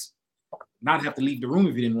 just not have to leave the room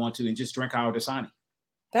if you didn't want to and just drink out of Dasani.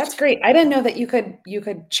 That's great. I didn't know that you could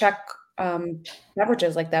check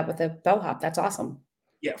beverages like that with a bellhop. That's awesome.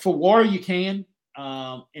 Yeah, for water you can.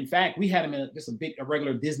 In fact, we had them in just a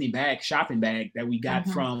regular Disney shopping bag that we got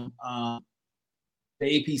from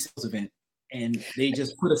the AP sales event, and they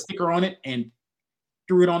just put a sticker on it and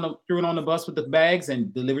threw it on the bus with the bags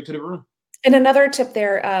and delivered to the room. And another tip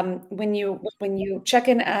there, when you check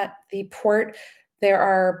in at the port, there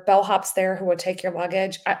are bellhops there who will take your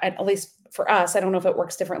luggage. At least for us, I don't know if it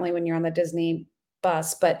works differently when you're on the Disney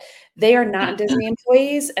bus, but they are not Disney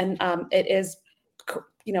employees. And it is,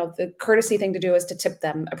 the courtesy thing to do is to tip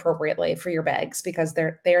them appropriately for your bags because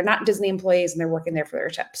they are not Disney employees and they're working there for their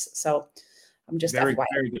tips. So I'm just very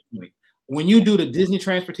good point. When you do the Disney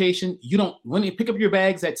transportation, when you pick up your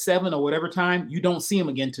bags at 7 or whatever time, you don't see them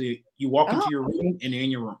again till you walk into your room and they're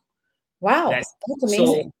in your room. Wow, that's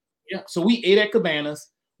amazing. So we ate at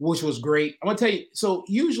Cabanas, which was great. I'm gonna tell you. So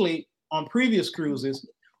usually on previous cruises,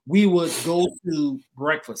 we would go to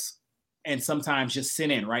breakfast and sometimes just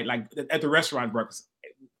sit in, right? Like at the restaurant breakfast.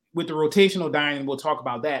 With the rotational dining, we'll talk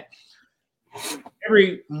about that.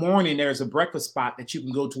 Every morning, there's a breakfast spot that you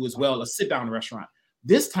can go to as well, a sit-down restaurant.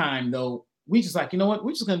 This time, though, we just like, you know what?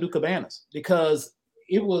 We're just going to do Cabanas because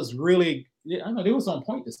it was really, it was on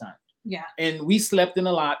point this time. Yeah. And we slept in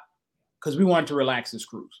a lot because we wanted to relax this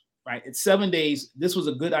cruise, right? It's 7 days. This was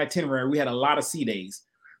a good itinerary. We had a lot of sea days.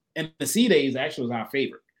 And the sea days actually was our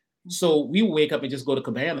favorite. So we would wake up and just go to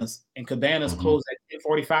Cabanas, and Cabanas closed at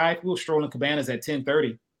 10:45. We were strolling Cabanas at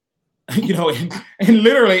 10:30. And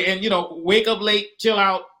literally, and wake up late, chill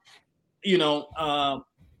out,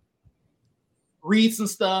 read some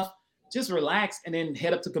stuff, just relax, and then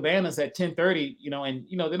head up to Cabanas at 10:30, and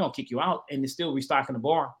they don't kick you out, and they're still restocking the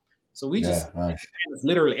bar. So we just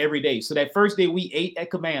literally every day. So that first day we ate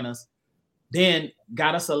at Cabanas, then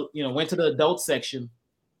got us went to the adult section,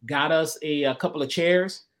 got us a couple of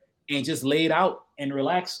chairs, and just laid out and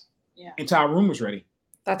relaxed until our room was ready.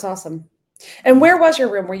 That's awesome. And where was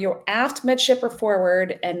your room? Were you aft, midship, or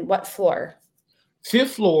forward? And what floor?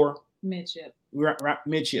 5th floor. Midship.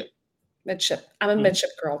 Midship. Midship. I'm a midship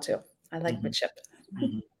girl too. I like midship.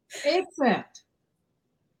 Except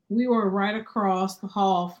we were right across the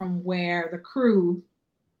hall from where the crew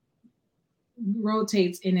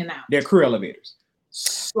rotates in and out. They're crew elevators.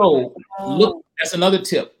 So look, that's another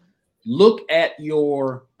tip. Look at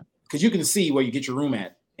because you can see where you get your room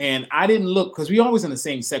at. And I didn't look because we're always in the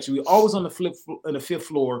same section. We're always on the 5th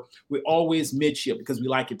floor. We're always midship because we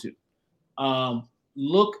like it to.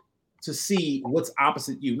 Look to see what's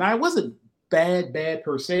opposite you. Now, it wasn't bad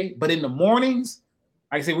per se, but in the mornings,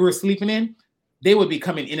 like I said, we were sleeping in, they would be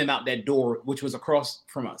coming in and out that door, which was across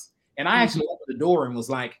from us. And I actually opened the door and was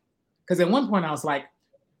like, because at one point I was like,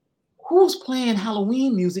 who's playing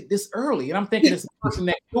Halloween music this early? And I'm thinking it's the person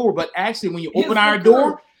next door, but actually when you open our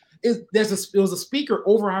door, there was a speaker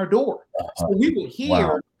over our door. So we would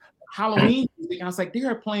hear Halloween music. And I was like,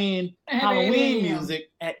 they're playing Halloween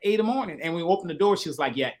music at 8 in the morning. And when we opened the door, she was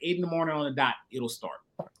like, 8 in the morning on the dot, it'll start.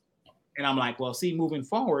 And I'm like, well, see, moving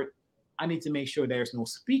forward, I need to make sure there's no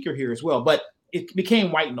speaker here as well. But it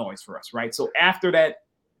became white noise for us, right? So after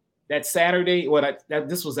that Saturday,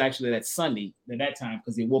 this was actually that Sunday at that time,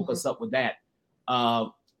 because they woke us up with that.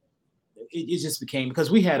 It just became,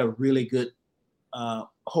 because we had a really good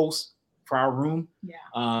host for our room.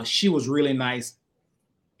 She was really nice.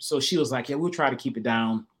 So she was like, we'll try to keep it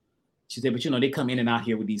down. She said, but they come in and out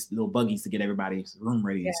here with these little buggies to get everybody's room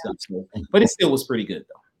ready and stuff. So, but it still was pretty good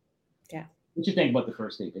though. Yeah. What you think about the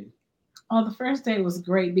first date, baby? Oh, the first day was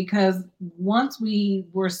great because once we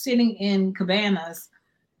were sitting in Cabanas,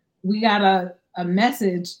 we got a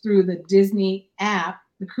message through the Disney app,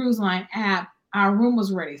 the cruise line app. Our room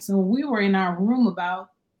was ready. So we were in our room about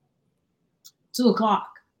 2:00.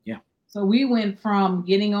 Yeah. So we went from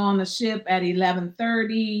getting on the ship at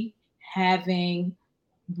 11:30, having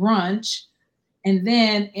brunch, and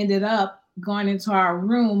then ended up going into our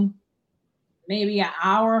room maybe an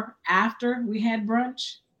hour after we had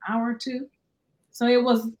brunch, hour or two. So it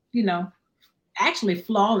was, actually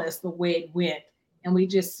flawless the way it went. And we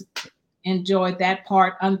just enjoyed that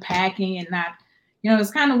part, unpacking and not,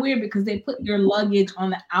 it's kind of weird because they put your luggage on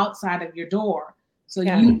the outside of your door. So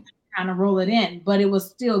you kind of roll it in, but it was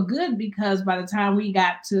still good because by the time we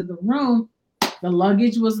got to the room, the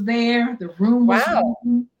luggage was there. The room was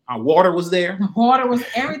there. Our water was there. The water was,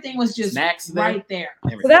 everything was just snacks right there.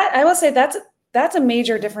 So that, I will say that's a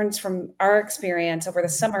major difference from our experience over the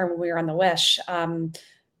summer when we were on the Wish.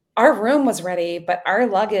 Our room was ready, but our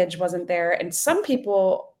luggage wasn't there. And some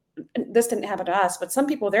people, this didn't happen to us, but some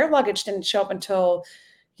people, their luggage didn't show up until,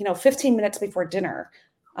 15 minutes before dinner.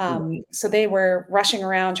 So they were rushing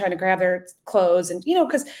around trying to grab their clothes and,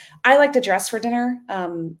 because I like to dress for dinner.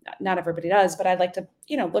 Not everybody does, but I like to,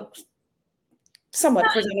 look somewhat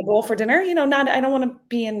presentable for dinner. I don't want to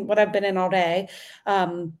be in what I've been in all day.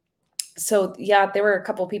 So there were a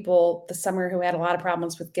couple of people this summer who had a lot of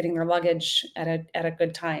problems with getting their luggage at a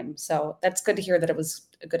good time. So that's good to hear that it was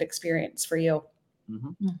a good experience for you.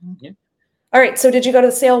 Yeah. All right. So did you go to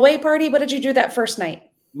the sail away party? What did you do that first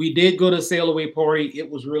night? We did go to the sail away party. It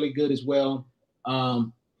was really good as well.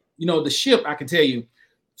 The ship, I can tell you,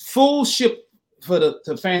 full ship for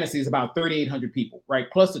the fantasy is about 3,800 people, right?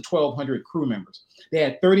 Plus the 1,200 crew members. They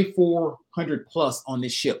had 3,400 plus on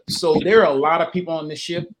this ship. So there are a lot of people on this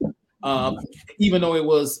ship. Even though it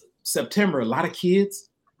was September, a lot of kids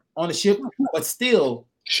on the ship, but still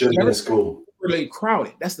should be in school. Really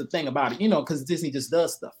crowded. That's the thing about it, because Disney just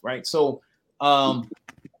does stuff, right? So,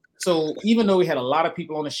 so even though we had a lot of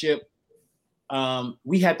people on the ship,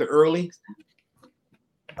 we had the early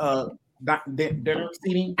dinner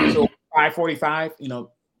seating. So 5:45,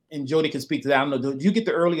 and Jody can speak to that. I don't know. Do you get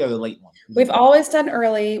the early or the late one? We've always done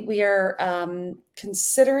early. We are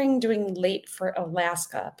considering doing late for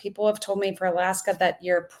Alaska. People have told me for Alaska that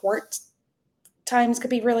your port times could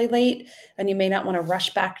be really late, and you may not want to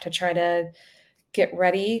rush back to try to get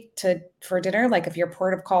ready for dinner. Like if your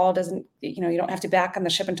port of call doesn't, you don't have to be back on the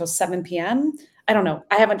ship until 7 p.m. I don't know.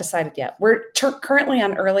 I haven't decided yet. We're currently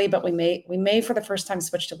on early, but we may for the first time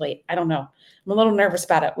switch to late. I don't know. I'm a little nervous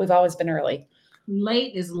about it. We've always been early.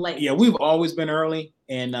 Late is late. Yeah, we've always been early.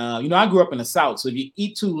 And, I grew up in the South. So if you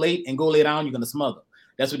eat too late and go lay down, you're going to smother.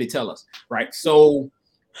 That's what they tell us, right? So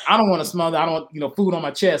I don't want to smother. I don't want, food on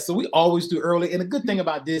my chest. So we always do early. And the good thing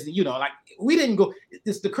about Disney, like we didn't go.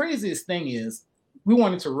 The craziest thing is we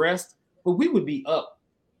wanted to rest, but we would be up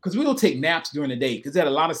because we would take naps during the day because they had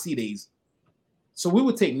a lot of sea days. So we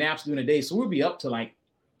would take naps during the day. So we'd be up to like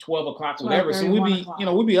 12 o'clock, whatever. So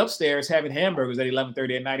we'd be upstairs having hamburgers at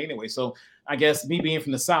 11:30 at night anyway. So I guess me being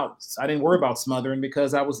from the South, I didn't worry about smothering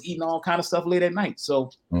because I was eating all kind of stuff late at night.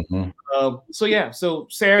 So, So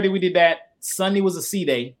Saturday we did that. Sunday was a sea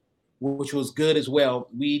day, which was good as well.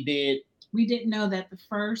 We didn't know that the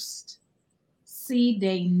first sea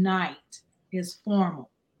day night is formal.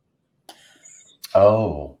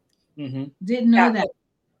 Oh. Mm-hmm. Didn't know that.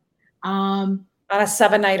 On a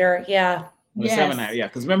 7-nighter, yeah. Yes. 7-nighter, yeah.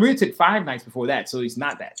 Because remember, we took 5 nights before that, so it's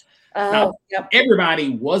not that. Oh, yep. Everybody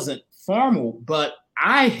wasn't formal, but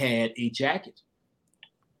I had a jacket.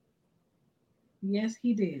 Yes,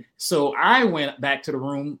 he did. So I went back to the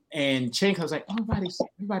room and changed. I was like,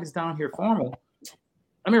 everybody's down here formal.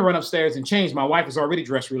 Let me run upstairs and change. My wife was already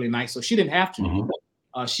dressed really nice, so she didn't have to.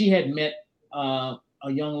 Mm-hmm. She had met a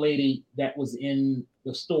young lady that was in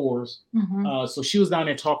the stores. Mm-hmm. So she was down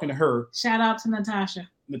there talking to her. Shout out to Natasha.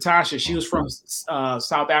 Natasha, she was from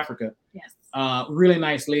South Africa. Yes. Really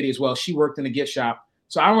nice lady as well. She worked in a gift shop.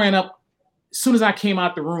 So I ran up. As soon as I came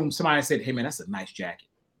out the room, somebody said, "Hey man, that's a nice jacket."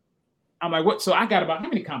 I'm like, "What?" So I got about how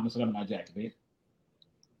many compliments on my jacket, babe?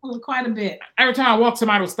 Well, quite a bit. Every time I walked,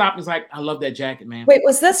 somebody would stop and was like, "I love that jacket, man." Wait,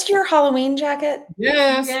 was this your Halloween jacket?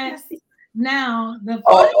 Yes. Yes. Now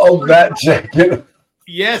that jacket.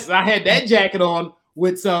 Yes, I had that jacket on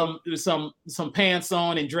with some pants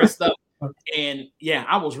on and dressed up, and yeah,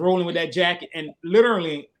 I was rolling with that jacket and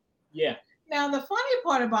literally, yeah. Now the funny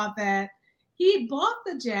part about that, he bought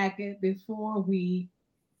the jacket before we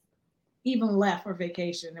even left for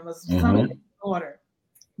vacation. It was something in order.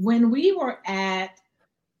 When we were at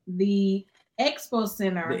the Expo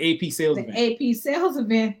Center, the AP sales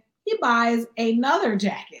event, he buys another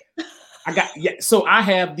jacket. So I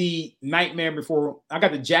have the Nightmare Before. I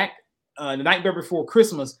got the Nightmare Before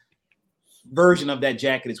Christmas version of that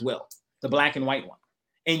jacket as well, the black and white one.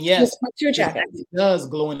 And yes, what's your jacket? It does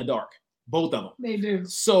glow in the dark. Both of them. They do.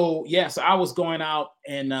 So yeah, so I was going out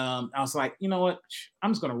and I was like, you know what?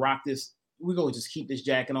 I'm just gonna rock this. We're gonna just keep this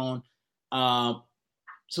jacket on.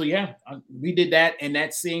 So yeah, we did that. And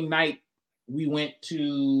that same night, we went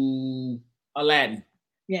to Aladdin.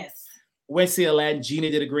 Yes. Went to see Aladdin. Gina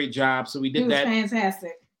did a great job. So we did that.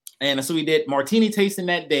 Fantastic. And so we did martini tasting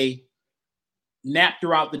that day, napped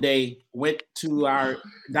throughout the day, went to our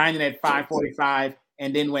dining at 5:45,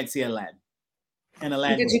 and then went to see Aladdin. And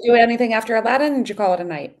Aladdin. Did you do anything after Aladdin? Or did you call it a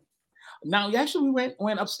night? Now, actually, we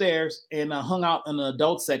went upstairs and hung out in the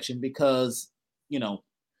adult section because,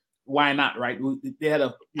 why not, right? They had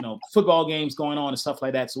football games going on and stuff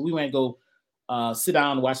like that. So we went to go sit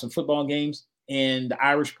down and watch some football games in the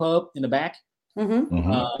Irish pub in the back,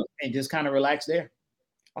 and just kind of relax there.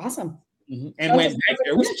 Awesome. Mm-hmm. And went back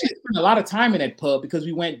there. We actually spent a lot of time in that pub because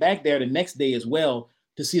we went back there the next day as well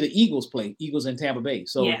to see the Eagles play. Eagles in Tampa Bay.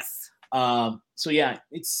 So yes. So yeah,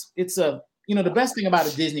 it's a the best thing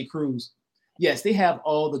about a Disney cruise. Yes, they have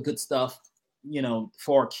all the good stuff,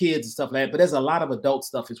 for kids and stuff like that. But there's a lot of adult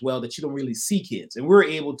stuff as well that you don't really see kids, and we're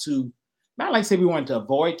able to not like say we wanted to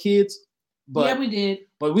avoid kids, but yeah, we did.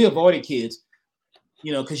 But we avoided kids,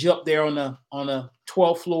 because you're up there on the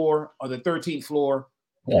 12th floor or the 13th floor,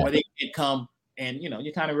 where they can come and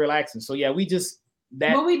you're kind of relaxing. So yeah, we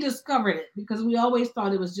discovered it because we always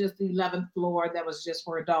thought it was just the 11th floor that was just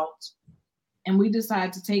for adults, and we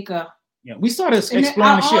decided to take we started exploring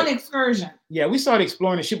the ship. On excursion. Yeah, we started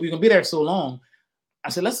exploring the ship. We were gonna be there so long, I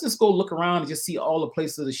said, let's just go look around and just see all the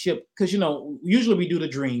places of the ship. Because, usually we do the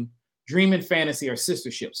Dream and Fantasy are sister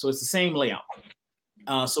ships. So it's the same layout.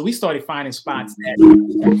 So we started finding spots that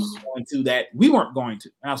we weren't going to.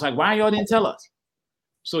 And I was like, why y'all didn't tell us?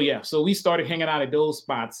 So we started hanging out at those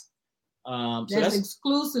spots. So that's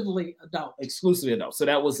exclusively adult. Exclusively adult. So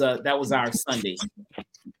that was our Sunday.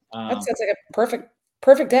 That sounds like a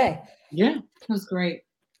perfect day. Yeah, it was great.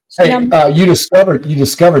 Hey, you discovered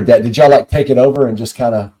that. Did y'all like take it over and just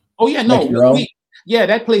kind of? Oh yeah, no.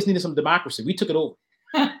 That place needed some democracy. We took it over.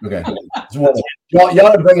 Okay. Y'all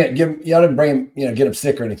didn't bring it. Y'all didn't bring him. Get him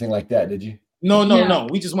sick or anything like that, did you? No.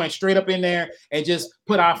 We just went straight up in there and just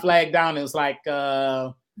put our flag down. It was like,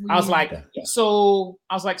 I was like, so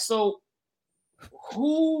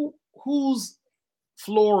whose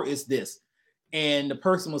floor is this? And the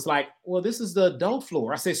person was like, well, this is the adult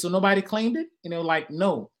floor. I said, so nobody claimed it? And they were like,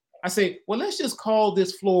 no. I say, well, let's just call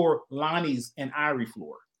this floor Lonnie's and Irie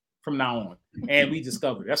floor from now on. And we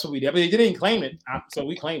discovered it. That's what we did. But they didn't claim it, so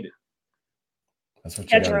we claimed it. That's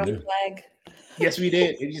what you got to do. Flag. Yes, we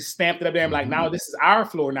did. They just stamped it up there and like, now this is our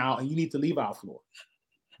floor now, and you need to leave our floor.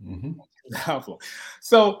 Mm-hmm. Our floor.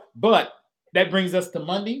 So, but that brings us to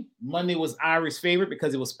Monday. Monday was Irie's favorite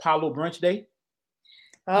because it was Palo Brunch Day.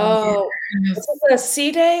 Oh, was it a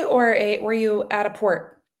sea day or were you at a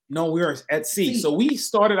port? No, we were at sea. So we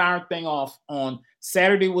started our thing off on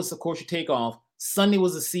Saturday was, of course, your takeoff. Sunday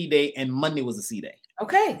was a sea day, and Monday was a sea day.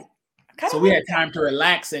 Okay. So we had time to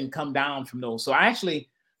relax and come down from those. So me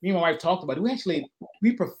and my wife talked about it.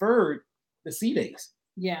 We preferred the sea days.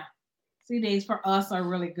 Yeah. Sea days for us are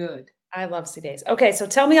really good. I love sea days. Okay. So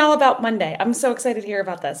tell me all about Monday. I'm so excited to hear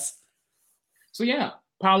about this. So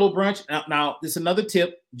Palo Brunch. Now, this is another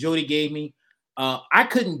tip Jody gave me. I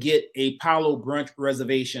couldn't get a Palo Brunch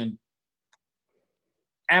reservation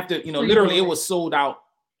after, literally it was sold out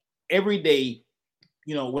every day.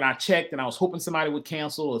 When I checked and I was hoping somebody would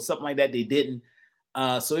cancel or something like that, they didn't.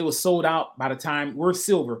 So it was sold out by the time we're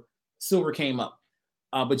silver came up.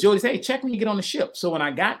 But Jody said, hey, check when you get on the ship. So when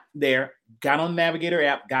I got there, got on the Navigator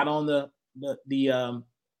app, got on the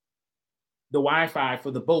Wi-Fi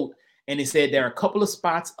for the boat, and they said there are a couple of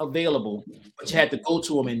spots available, but you had to go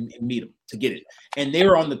to them and meet them to get it. And they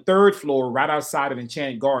were on the 3rd floor right outside of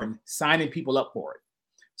Enchanted Garden, signing people up for it.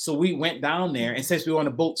 So we went down there, and since we were on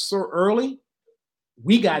the boat so early,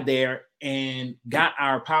 we got there and got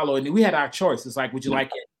our Palo, and we had our choice. It's like, would you like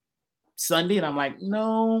it Sunday? And I'm like,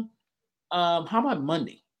 no. How about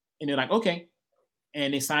Monday? And they're like, okay.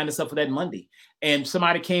 And they signed us up for that Monday. And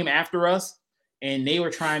somebody came after us, and they were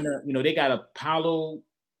trying to, they got a Palo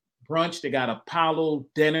brunch, they got a Palo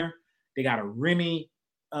dinner, they got a Remy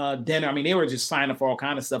dinner. I mean, they were just signing up for all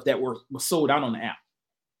kinds of stuff that were sold out on the app.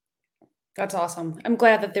 That's awesome. I'm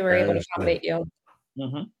glad that they were able to accommodate you.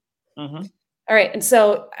 Mm-hmm. Mm-hmm. All right. And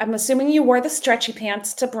so I'm assuming you wore the stretchy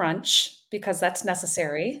pants to brunch because that's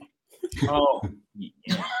necessary. Oh,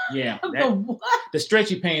 yeah. The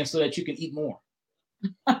stretchy pants so that you can eat more.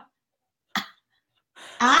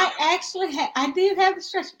 I did have the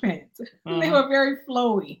stretchy pants. Mm-hmm. They were very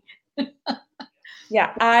flowy.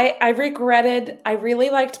 Yeah, I regretted. I really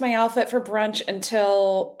liked my outfit for brunch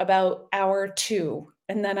until about hour 2.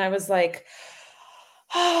 And then I was like,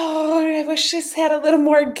 oh, I wish this had a little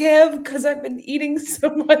more give because I've been eating so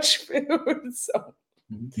much food. So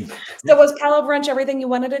was Palo Brunch everything you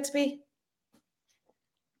wanted it to be?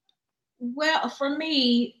 Well, for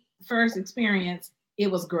me, first experience,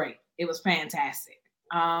 it was great. It was fantastic.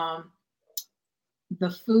 The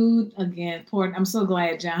food, again, I'm so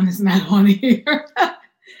glad John is not on here.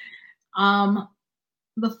 The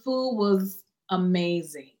food was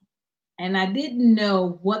amazing. And I didn't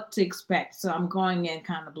know what to expect. So I'm going in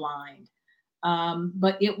kind of blind.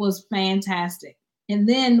 But it was fantastic. And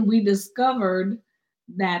then we discovered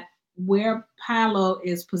that where Palo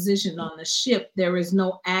is positioned on the ship, there is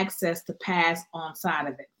no access to pass on side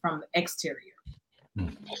of it from the exterior.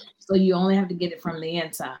 So you only have to get it from the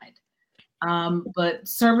inside. But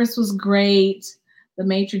service was great. The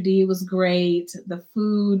maitre d' was great. The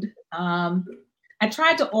food, I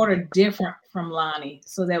tried to order different from Lonnie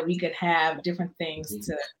so that we could have different things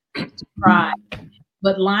to try.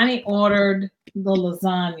 But Lonnie ordered the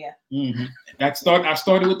lasagna. Mm-hmm. I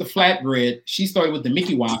started with the flatbread. She started with the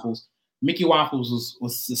Mickey Waffles. Mickey Waffles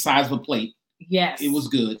was the size of a plate. Yes. It was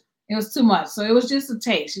good. It was too much. So it was just a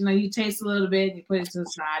taste. You taste a little bit, you put it to the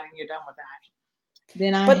side, and you're done with that.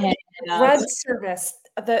 Then I had the bread service,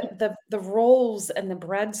 the rolls and the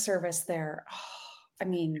bread service there. Oh, I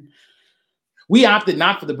mean, we opted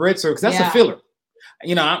not for the bread service because that's a filler.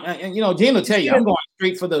 Jen will tell you I'm going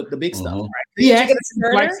straight for the big stuff. Right? He asked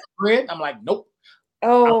me like bread. I'm like, nope.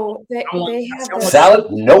 Oh, they have salad?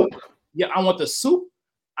 Nope. Yeah, I want the soup.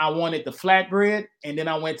 I wanted the flatbread, and then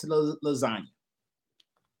I went to the lasagna.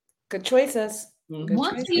 Good choices. Good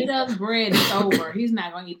Once he does bread, it's over. He's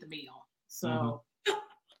not going to eat the meal. So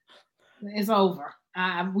it's over.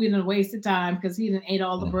 We didn't waste the time because he didn't ate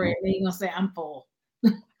all the bread. And he's going to say, I'm full.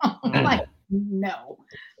 I'm like, no.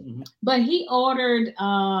 But he ordered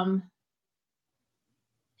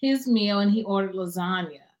his meal and he ordered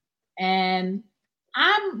lasagna. And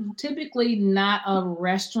I'm typically not a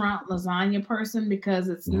restaurant lasagna person because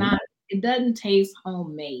it's not, it doesn't taste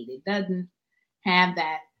homemade. It doesn't have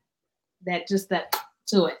that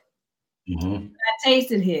to it. I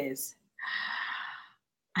tasted his.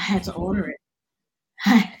 I had to order it.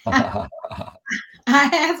 I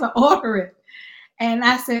had to order it. And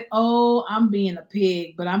I said, oh, I'm being a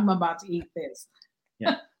pig, but I'm about to eat this.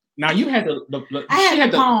 Yeah. Now you had the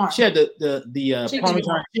she had the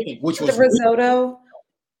Parmesan chicken, which was the risotto.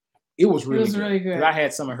 It was really good. I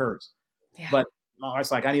had some of hers, but no,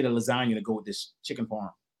 it's like I need a lasagna to go with this chicken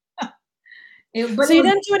parm. So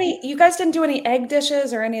you guys didn't do any egg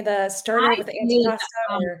dishes or any of the starter with the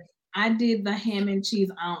antipasta? I did the ham and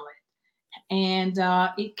cheese omelet, and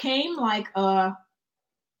it came like a.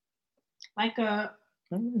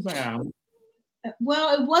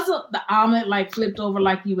 Well, it wasn't the omelet like flipped over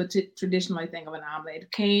like you would traditionally think of an omelet.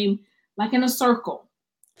 It came like in a circle.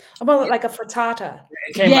 Well, like a frittata.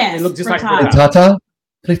 It looked just like frittata.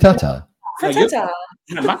 Frittata.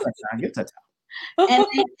 Frittata. And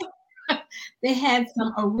they had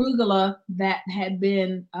some arugula that had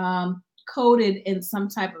been coated in some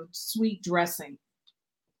type of sweet dressing.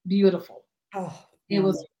 Beautiful. Oh, it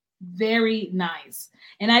was very nice.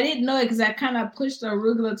 And I didn't know it because I kind of pushed the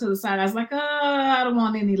arugula to the side. I was like, I don't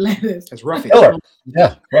want any lettuce. It's roughage. Filler.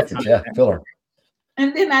 Yeah, roughage. Yeah, filler.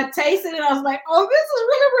 And then I tasted it. I was like, oh, this is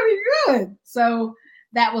really, really good. So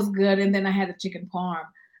that was good. And then I had a chicken parm.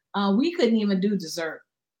 We couldn't even do dessert.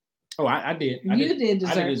 Oh, I did. You did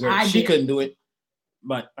dessert. I did dessert. She couldn't do it.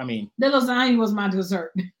 But I mean, the lasagna was my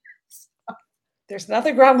dessert. There's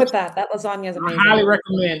nothing wrong with that. That lasagna is amazing.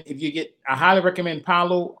 I highly recommend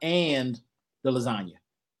Paulo and the lasagna.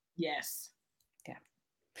 Yes. Yeah.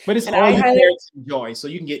 But it's all you can enjoy, so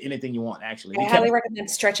you can get anything you want, actually. I highly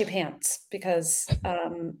recommend stretchy pants because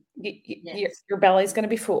your belly's going to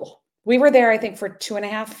be full. We were there, I think, for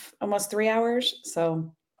 2.5, almost 3 hours.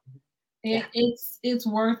 So it's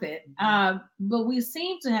worth it. But we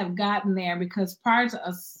seem to have gotten there because prior to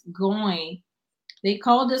us going, they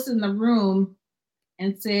called us in the room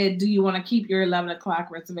and said, do you want to keep your 11 o'clock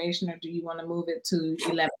reservation or do you want to move it to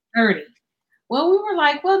 11:30? Well, we were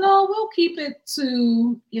like, well, no, we'll keep it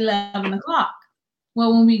to 11 o'clock.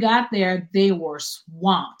 Well, when we got there, they were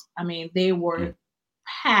swamped. I mean, they were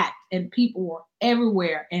packed and people were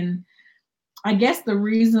everywhere. And I guess the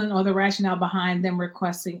reason or the rationale behind them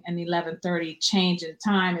requesting an 11:30 change in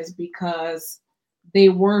time is because they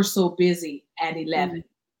were so busy at 11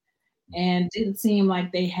 and didn't seem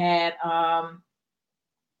like they had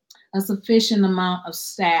a sufficient amount of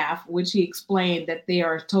staff, which he explained that they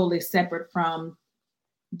are totally separate from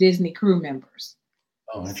Disney crew members.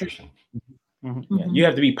 Oh, interesting. Yeah, you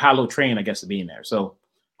have to be Paulo trained, I guess, to be in there. So,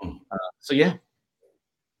 yeah.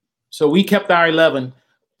 So we kept our 11.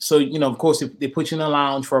 So, of course, if they put you in the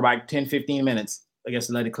lounge for about 10, 15 minutes, I guess,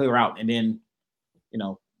 to let it clear out. And then, we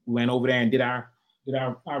went over there and did our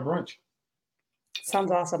brunch.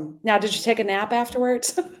 Sounds awesome. Now, did you take a nap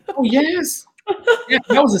afterwards? Oh, yes. Yeah,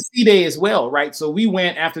 that was a sea day as well, right? So we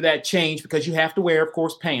went after that change because you have to wear, of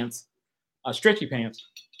course, pants, stretchy pants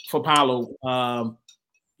for Paulo.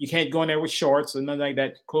 You can't go in there with shorts or nothing like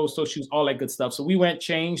that, closed-toe shoes, all that good stuff. So we went,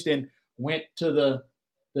 changed, and went to the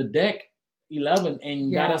deck 11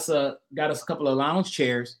 and got us a couple of lounge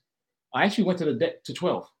chairs. I actually went to the deck to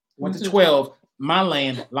 12. Went to 12, my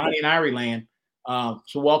land, Lonnie and Irie land.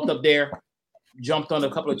 So walked up there, jumped on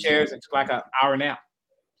a couple of chairs, and took like an hour nap.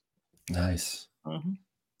 Nice. And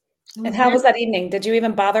how was that evening? Did you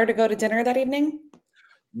even bother to go to dinner that evening?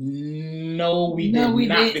 No, we did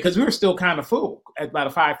not because we were still kind of full at about a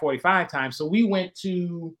 5:45 time. So we just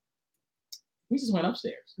went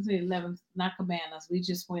upstairs. It's 11, not Cabanas. We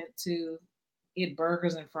just went to get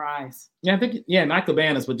burgers and fries. Yeah, I think not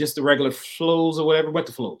Cabanas, but just the regular Flows or whatever. Went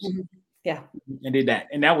to Flows. Yeah, and did that,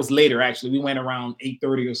 and that was later. Actually, we went around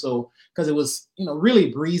 8:30 or so because it was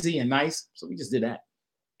really breezy and nice. So we just did that.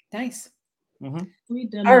 Nice.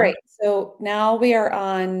 All right. So now we are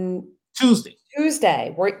on Tuesday.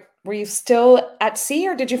 Were you still at sea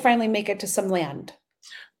or did you finally make it to some land?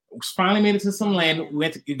 Finally made it to some land.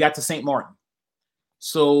 We got to St. Martin.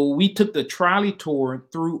 So we took the trolley tour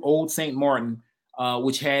through Old St. Martin.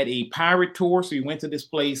 which had a pirate tour. So we went to this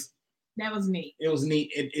place. That was neat. It was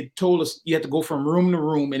neat. It told us you had to go from room to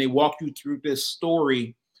room, and they walked you through this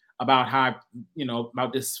story about how,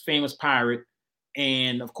 about this famous pirate.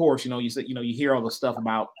 And of course, you said, you hear all the stuff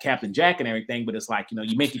about Captain Jack and everything, but it's like,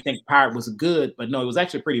 you make you think pirate was good, but no, it was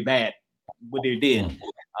actually pretty bad what they did.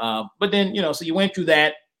 But then, so you went through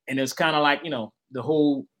that, and it's kind of like, the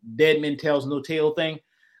whole dead man tells no tale thing.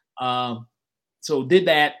 So did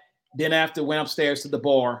that. Then after went upstairs to the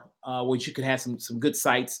bar, which you could have some good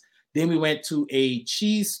sights. Then we went to a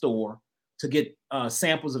cheese store to get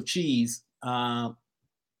samples of cheese,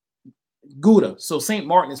 Gouda. So St.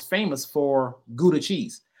 Martin is famous for Gouda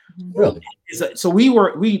cheese. Really? So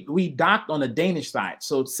we docked on the Danish side.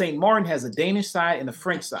 So St. Martin has a Danish side and a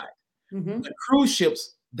French side. The cruise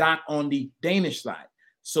ships dock on the Danish side.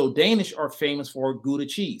 So Danish are famous for Gouda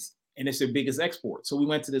cheese, and it's their biggest export. So we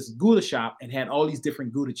went to this Gouda shop and had all these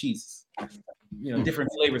different Gouda cheeses,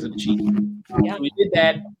 different flavors of the cheese. Yeah. So we did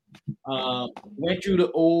that. Went through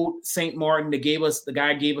the old St. Martin. The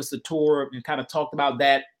guy gave us the tour and kind of talked about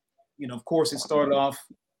that. Of course, it started off,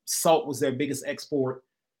 salt was their biggest export.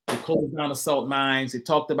 They closed down the salt mines. They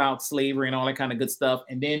talked about slavery and all that kind of good stuff.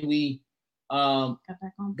 And then we got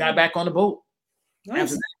back on the boat.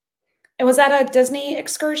 Nice. And was that a Disney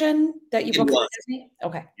excursion that you booked at Disney?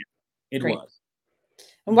 Okay. It was.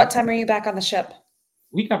 And what time are you back on the ship?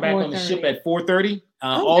 We got back on the ship at 4:30.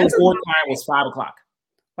 All the board time was 5:00.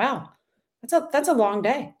 Wow. That's a long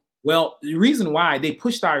day. Well, the reason why they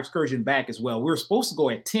pushed our excursion back as well, we were supposed to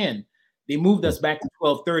go at 10. They moved us back to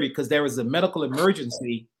 12:30 because there was a medical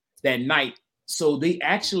emergency that night. So they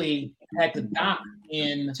actually had to dock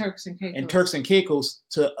in Turks and Caicos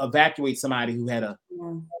to evacuate somebody who had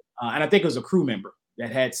and I think it was a crew member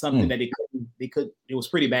that had something that it was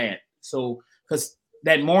pretty bad. So, because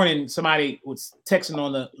that morning somebody was texting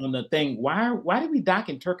on the thing, why did we dock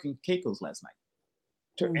in Turks and Caicos last night?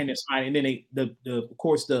 And it's fine. And then of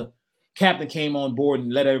course the captain came on board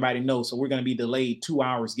and let everybody know. So we're going to be delayed 2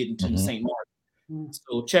 hours getting to St. Martin.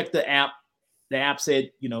 So check the app. The app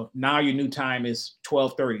said, now your new time is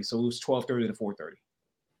 12:30. So it was 12:30 to 4:30.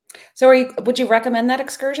 So would you recommend that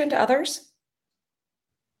excursion to others?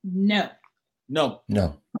 No.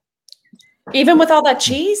 Even with all that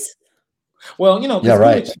cheese? Well, yeah,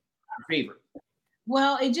 right. My favorite.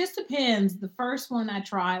 Well, it just depends. The first one I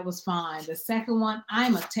tried was fine. The second one,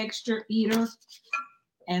 I'm a texture eater.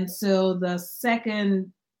 And so the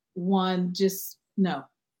second one, just no.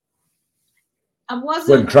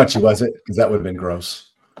 Wasn't crunchy, was it? Because that would have been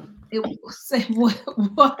gross. It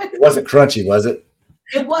wasn't crunchy, was it?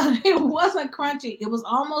 It wasn't crunchy. It was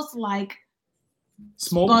almost like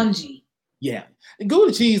spongy. Yeah. The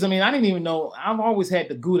Gouda cheese, I didn't even know. I've always had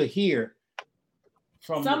the Gouda here.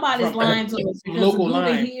 Somebody's lying to us because local the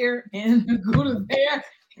Gouda here and the Gouda there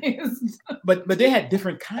is. But they had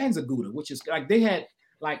different kinds of Gouda, which is like they had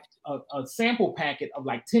like a sample packet of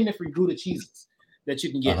like 10 different Gouda cheeses that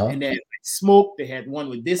you can get. And then smoked, they had one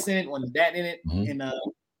with this in it, one with that in it. And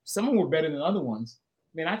some of them were better than other ones.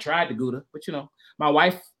 I tried the Gouda, but my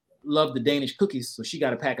wife loved the Danish cookies, so she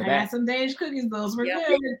got a pack of that. I had some Danish cookies, those were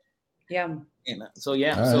good. Yeah. And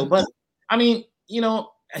so but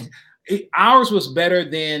ours was better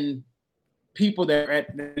than people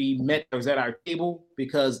that we met that was at our table,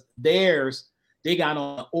 because theirs, they got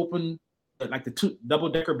on an open, like the two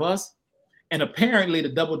double-decker bus, and apparently the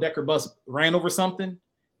double-decker bus ran over something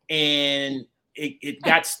and it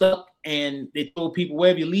got stuck, and they told people,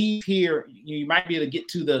 well, if you leave here, you might be able to get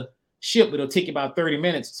to the ship, but it'll take you about 30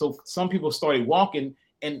 minutes. So some people started walking,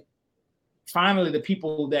 and finally the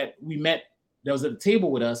people that we met that was at the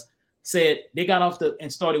table with us said they got off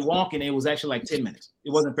and started walking. And it was actually like 10 minutes.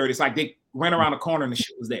 It wasn't 30. It's like they ran around the corner and the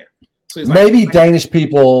ship was there. So maybe like, Danish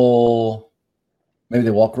people, maybe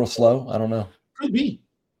they walk real slow. I don't know. Could be.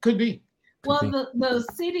 Well, the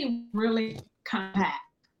city really compact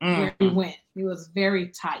where we went. It was very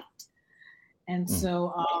tight. And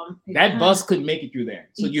so that bus couldn't make it through there.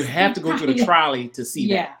 So you have to go through the trolley to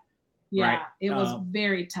see that. Yeah. Right? It was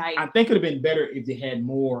very tight. I think it would have been better if they had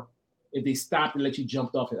more, if they stopped and let you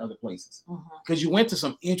jump off at other places. Because you went to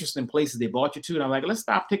some interesting places they brought you to. And I'm like, let's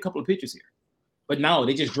stop, take a couple of pictures here. But no,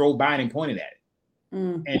 they just drove by and pointed at it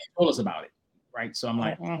and told us about it. Right. So I'm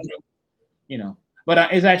like,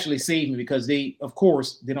 but it's actually saved me, because they, of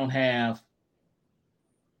course, they don't have,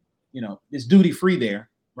 it's duty free there.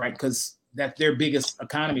 Right. Because that's their biggest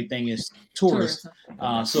economy thing is tourists.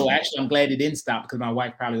 So actually, I'm glad they didn't stop, because my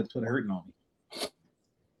wife probably would have put a hurting on me.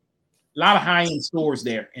 A lot of high-end stores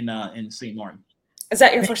there in St. Martin. Is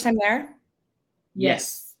that your first time there?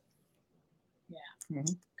 Yes. Yeah.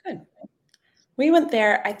 Good. We went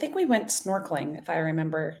there. I think we went snorkeling, if I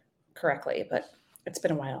remember correctly, but it's been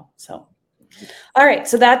a while. So, all right.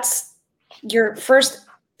 So that's your first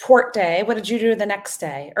port day. What did you do the next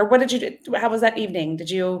day? Or what did you do? How was that evening? Did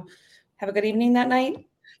you have a good evening that night?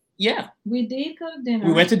 Yeah. We did go to dinner.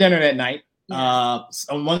 We went to dinner that night. Yeah.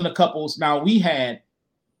 One of the couples, now we had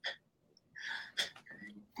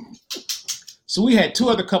two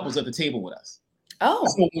other couples at the table with us. Oh.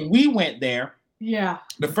 So when we went there, yeah,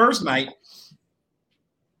 the first night,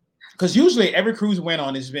 because usually every cruise we went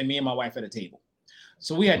on, it's been me and my wife at a table.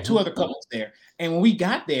 So we had two other couples there. And when we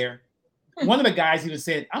got there, one of the guys even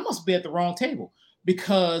said, I must be at the wrong table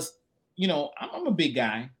because, I'm a big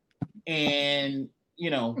guy. And,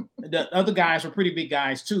 the other guys were pretty big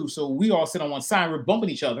guys too. So we all sit on one side, we're bumping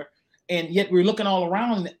each other. And yet we're looking all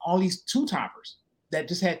around and all these two toppers that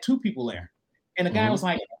just had two people there. And the guy was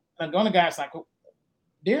like, the other guy's like, oh,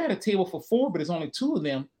 they're at a table for 4, but it's only 2 of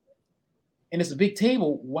them. And it's a big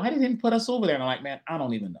table. Why didn't they put us over there? And I'm like, man, I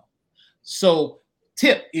don't even know. So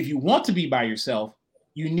tip, if you want to be by yourself,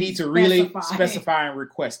 you need to really specify and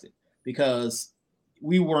request it because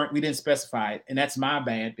we didn't specify it. And that's my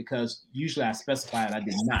bad because usually I specify it. I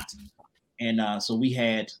did not. And so we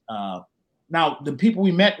had, now the people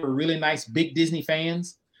we met were really nice, big Disney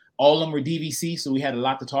fans. All of them were DVC. So we had a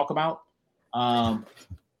lot to talk about. One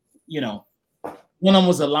of them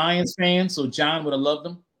was a Lions fan. So John would have loved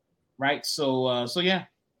them. Right. So yeah,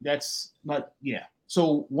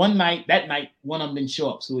 So that night, one of them didn't show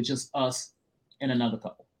up. So it's just us and another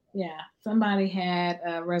couple. Yeah. Somebody had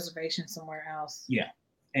a reservation somewhere else. Yeah.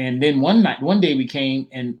 And then one day we came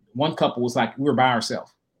and one couple was like, we were by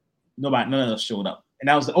ourselves. None of us showed up. And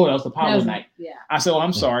that was the Apollo night. Yeah. I said, oh,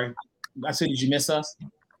 I'm sorry. I said, did you miss us?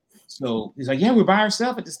 So he's like, yeah, we're by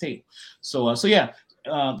ourselves at this table. So yeah.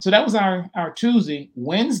 So that was our Tuesday.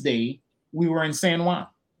 Wednesday, we were in San Juan.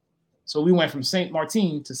 So we went from St.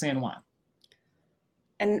 Martin to San Juan.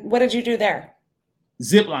 And what did you do there?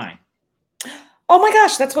 Zip line. Oh my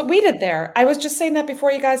gosh, that's what we did there. I was just saying that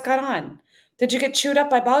before you guys got on. Did you get chewed up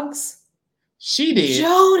by bugs? She did.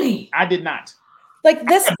 Jody. I did not. Like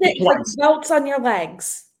this big, like welts on your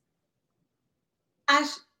legs.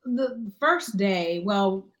 The first day,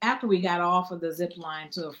 well, after we got off of the zip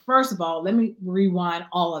line, so first of all, let me rewind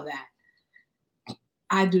all of that.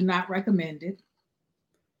 I do not recommend it.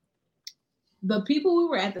 The people we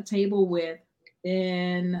were at the table with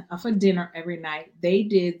for dinner every night, they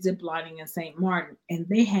did zip lining in St. Martin, and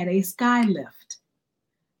they had a sky lift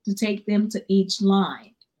to take them to each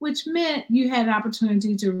line, which meant you had an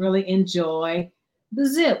opportunity to really enjoy the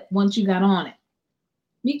zip once you got on it,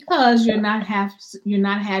 because you're not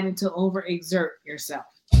having to overexert yourself.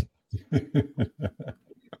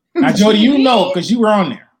 Now, Jody, because you were on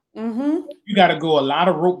there. Mm-hmm. You got to go a lot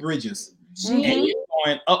of rope bridges, and you're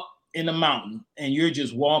going up in the mountain, and you're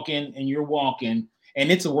just walking, and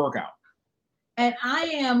it's a workout. And I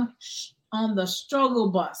am on the struggle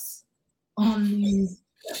bus on these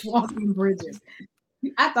walking bridges.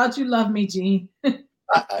 I thought you loved me, Gene.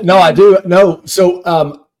 No, I do. No, so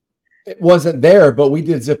it wasn't there, but we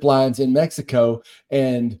did zip lines in Mexico,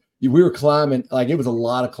 and we were climbing. Like, it was a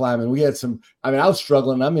lot of climbing. We had I was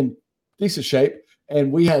struggling. I'm in decent shape,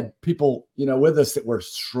 and we had people, with us that were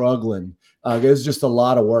struggling. It was just a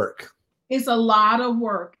lot of work. It's a lot of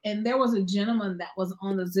work. And there was a gentleman that was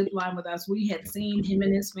on the zip line with us. We had seen him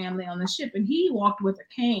and his family on the ship, and he walked with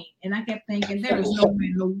a cane. And I kept thinking, there is no way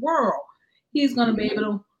in the world he's going to be able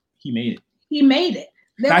to. He made it. He made it.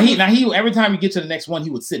 Now he every time we get to the next one, he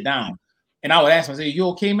would sit down, and I would ask him, I say, "You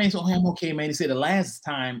okay, man?" So, I'm okay, man. He said the last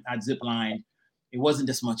time I zip lined, it wasn't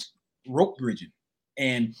this much rope bridging,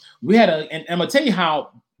 and we had and I'm gonna tell you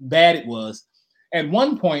how bad it was. At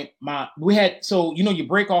one point, you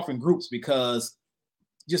break off in groups because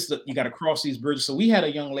you got to cross these bridges. So we had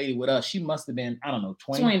a young lady with us. She must have been, I don't know,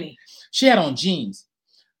 20. She had on jeans.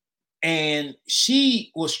 And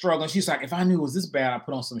she was struggling. She's like, if I knew it was this bad, I'd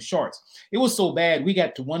put on some shorts. It was so bad. We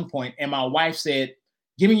got to one point and my wife said,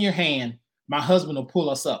 give me your hand. My husband will pull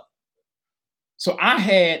us up. So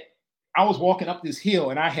I was walking up this hill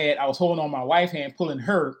and I was holding on my wife's hand, pulling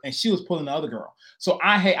her, and she was pulling the other girl. So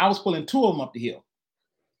I was pulling 2 of them up the hill.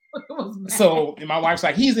 So and my wife's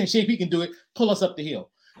like, he's in shape. He can do it. Pull us up the hill.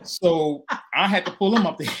 So I had to pull him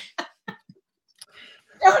up the hill.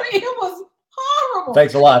 It was horrible.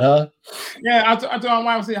 Thanks a lot, huh? Yeah, I told my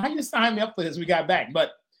wife, I said, how you sign me up for this? We got back.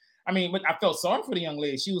 But I felt sorry for the young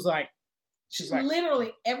lady. She's like,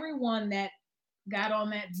 literally everyone that got on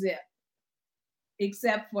that zip,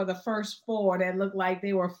 except for the first 4 that looked like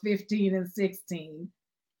they were 15 and 16.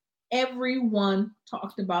 Everyone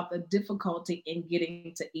talked about the difficulty in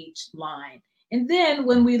getting to each line. And then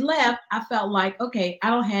when we left, I felt like, okay, I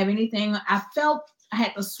don't have anything. I felt I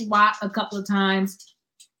had to swat a couple of times.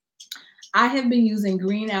 I have been using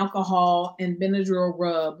green alcohol and Benadryl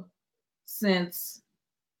rub since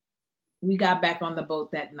we got back on the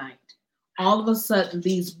boat that night. All of a sudden,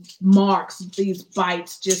 these marks, these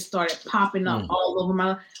bites just started popping up all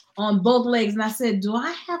over on both legs. And I said, do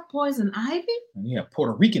I have poison ivy? Yeah,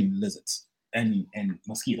 Puerto Rican lizards and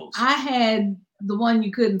mosquitoes. I had the one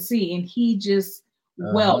you couldn't see, and he just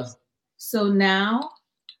whelped. So now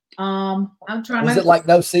I'm trying. Was it like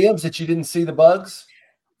no-see-ums that you didn't see the bugs?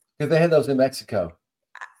 Because they had those in Mexico.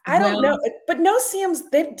 I don't know, but no-see-ums,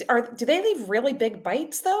 do they leave really big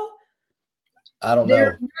bites though? I don't know.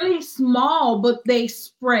 They're really small, but they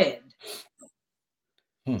spread.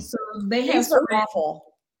 So they have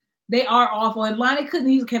awful. They are awful. And Lonnie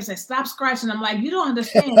he kept saying, stop scratching. I'm like, you don't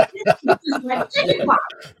understand.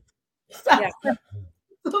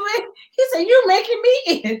 So he said, you're making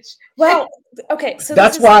me itch. Well, okay. So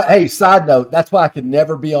that's why, hey, side note, that's why I could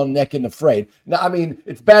never be on Naked and Afraid. Now, I mean,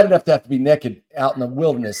 it's bad enough to have to be naked out in the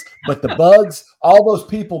wilderness, but the bugs, all those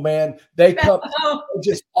people, man, they come,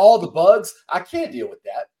 just all the bugs. I can't deal with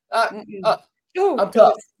that. I'm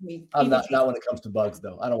tough. I'm not when it comes to bugs,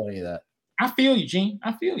 though. I don't want any of that. I feel you, Gene.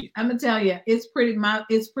 I feel you. I'm gonna tell you, it's pretty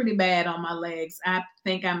bad on my legs. I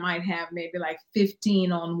think I might have maybe like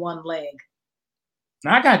 15 on one leg.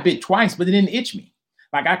 Now, I got bit twice, but it didn't itch me.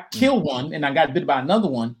 Like I killed one and I got bit by another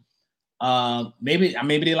one. Maybe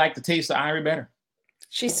they like the taste of Irie better.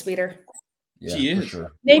 She's sweeter. Yeah, she is.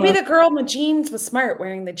 Sure. Maybe the girl in the jeans was smart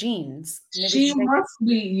wearing the jeans. Maybe she must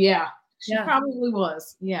be. Yeah, she probably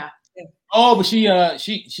was. Yeah. Oh, but she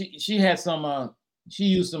had some. She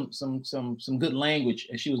used some good language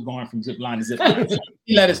as she was going from zip line to zip line.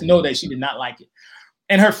 She let us know that she did not like it,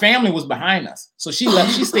 and her family was behind us, so she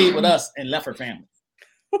left. She stayed with us and left her family.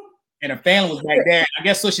 And her family was back there. I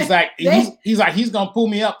guess so. She's like, he's gonna pull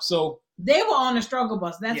me up. So they were on the struggle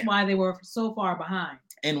bus. That's why they were so far behind.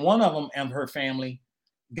 And one of them and her family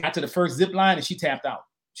got to the first zip line and she tapped out.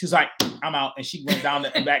 She was like, I'm out. And she went down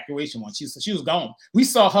the evacuation one. She was gone. We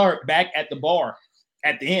saw her back at the bar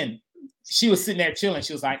at the end. She was sitting there chilling.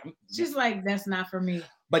 She's like, that's not for me.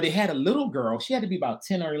 But they had a little girl. She had to be about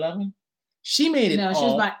 10 or 11. She made it. No, she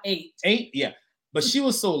was about 8. 8, yeah. But she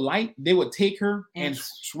was so light, they would take her and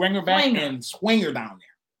swing her back and swing her down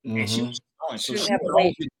there. And she was going. So she was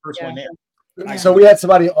the first one there. So we had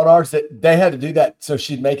somebody on ours that they had to do that so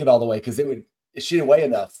she'd make it all the way because she didn't weigh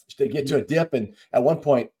enough to get to a dip. And at one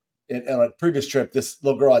point on a previous trip, this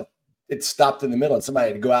little girl, it stopped in the middle and somebody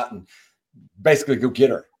had to go out and basically go get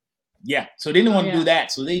her. Yeah, so they didn't want to do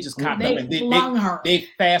that, so they just copped up and they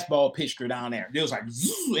fastball pitched her down there. It was like,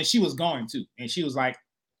 and she was going too, and she was like,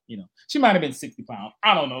 she might have been 60 pounds.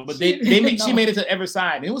 I don't know, but she made it to every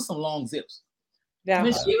side. It was some long zips. Yeah,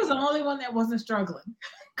 but she was the only one that wasn't struggling.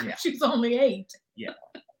 Yeah, she's only 8. Yeah.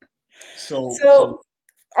 So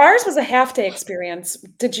ours was a half-day experience.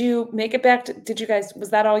 Did you make it back? Was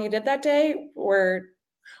that all you did that day, or?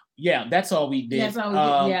 Yeah, that's all we did. That's all we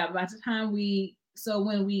did. Yeah, by the time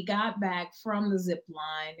when we got back from the zip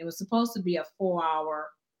line, it was supposed to be a 4-hour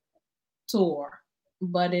tour,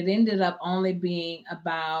 but it ended up only being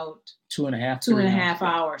about 2.5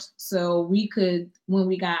 hours. So when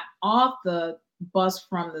we got off the bus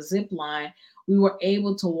from the zip line, we were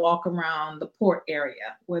able to walk around the port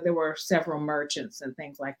area where there were several merchants and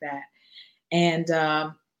things like that. And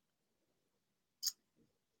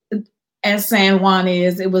as San Juan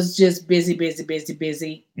is, it was just busy.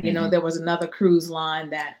 Mm-hmm. There was another cruise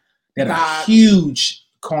line that had a huge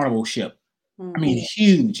carnival ship. Mm-hmm. I mean,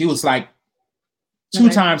 huge. It was like 2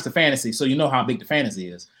 times the Fantasy. So you know how big the Fantasy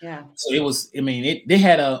is. Yeah. So it was, they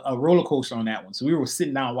had a roller coaster on that one. So we were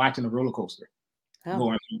sitting down watching the roller coaster going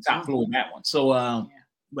from the top floor of that one. So,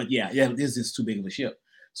 but this is just too big of a ship.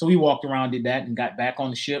 So we walked around, did that, and got back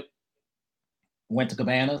on the ship. Went to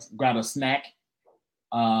Cabanas, grabbed a snack.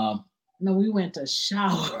 No, we went to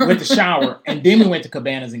shower. And then we went to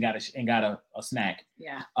Cabanas and got a snack.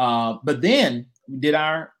 Yeah. But then we did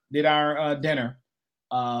our dinner,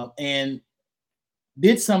 and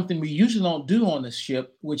did something we usually don't do on the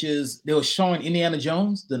ship, which is they were showing Indiana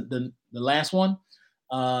Jones, the last one,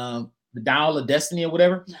 the Dial of Destiny or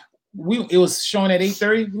whatever. It was showing at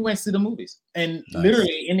 8:30. We went to the movies, and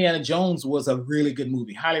literally Indiana Jones was a really good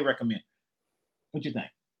movie. Highly recommend. What you think?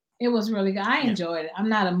 It was really good. I enjoyed it. I'm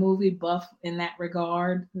not a movie buff in that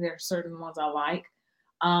regard. There are certain ones I like,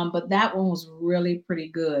 but that one was really pretty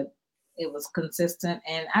good. It was consistent,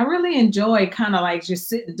 and I really enjoyed kind of like just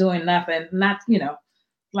sitting doing nothing, not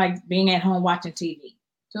like being at home watching TV.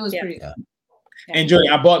 So it was pretty good. Yeah. And Joey,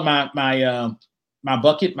 I bought my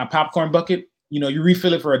bucket, my popcorn bucket you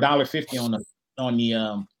refill it for $1.50 on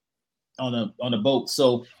the boat.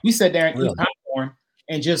 So we sat there and eat popcorn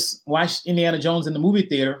and just watched Indiana Jones in the movie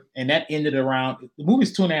theater, and that ended around. The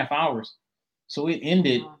movie's 2.5 hours, so it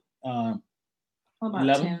ended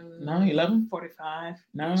 11:45.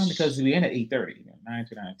 No, because we ended at 8:30. 9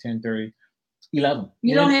 to 9, 10:30, 11.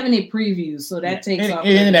 You don't have any previews, so that takes off.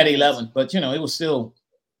 It ended at 11, but it was still.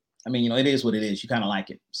 I mean, it is what it is. You kind of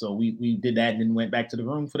like it, so we did that and then went back to the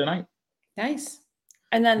room for the night. Nice.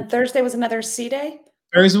 And then Thursday was another C day.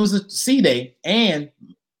 Thursday was a C day, and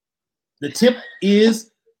the tip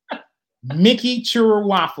is Mickey Churro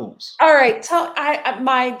waffles. All right,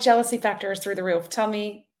 my jealousy factor is through the roof. Tell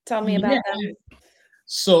me about them.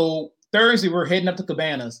 So Thursday we're heading up to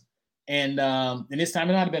Cabanas, and this time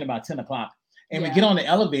it might have been about 10 o'clock, and we get on the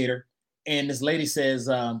elevator, and this lady says,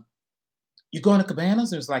 "You going to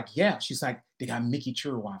Cabanas?" And it's like, "Yeah." She's like, "They got Mickey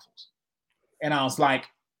Churro waffles," and I was like,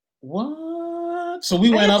 "What?" So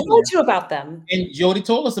we went up. I told you about them. And Jody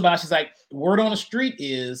told us about it. She's like, word on the street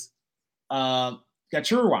is got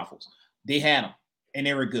churro waffles. They had them, and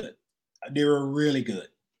they were good. They were really good.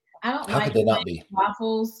 I don't like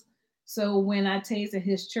waffles. So when I tasted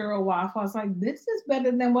his churro waffle, I was like, this is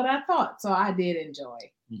better than what I thought. So I did enjoy.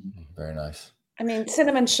 Mm-hmm. Very nice. I mean,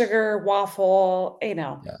 cinnamon sugar waffle,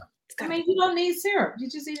 Yeah. I mean, you don't need syrup. You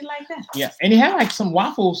just eat it like that. Yeah. And they had like some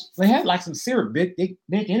waffles. They had like some syrup big in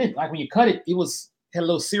it. Like when you cut it, had a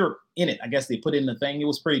little syrup in it. I guess they put it in the thing. It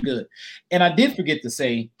was pretty good. And I did forget to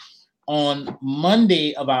say, on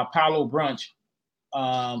Monday of our Apollo brunch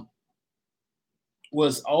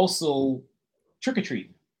was also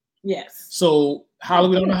trick-or-treating. Yes. So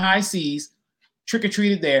Hollywood on the High Seas,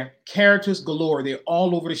 trick-or-treated there. Characters galore. They're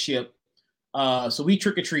all over the ship. So we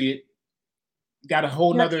trick-or-treated. Got a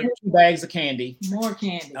whole nother 2 bags of candy. More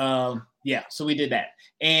candy. Yeah, so we did that.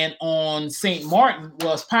 And on St. Martin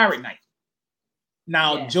was Pirate Night.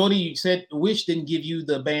 Now, Jody, you said Wish didn't give you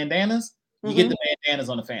the bandanas. You get the bandanas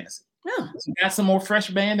on the Fantasy. Oh. So we got some more fresh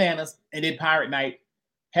bandanas and did Pirate Night.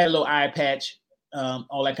 Had a little eye patch,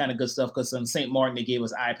 all that kind of good stuff. Because on St. Martin, they gave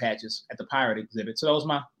us eye patches at the pirate exhibit. So that was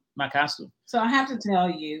my costume. So I have to tell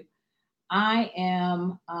you, I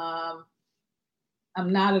am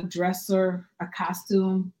I'm not a dresser, a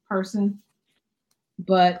costume person,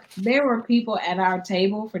 but there were people at our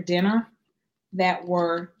table for dinner that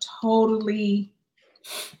were totally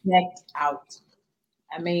decked out.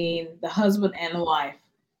 I mean, the husband and the wife,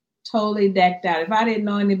 totally decked out. If I didn't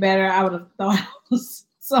know any better, I would have thought it was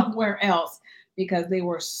somewhere else because they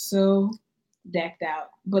were so decked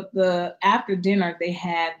out. But after dinner, they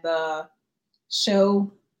had the show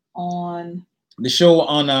on the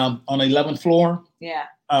 11th floor. Yeah.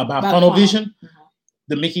 By Funnel Vision,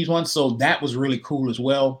 the Mickey's one. So that was really cool as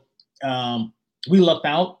well. We lucked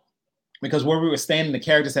out because where we were standing, the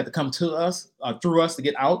characters had to come to us, through us to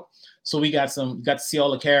get out. So we got to see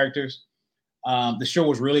all the characters. The show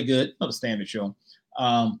was really good. Not a standard show.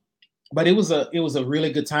 But it was a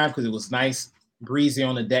really good time because it was nice, breezy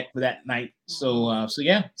on the deck for that night. So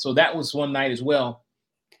that was one night as well.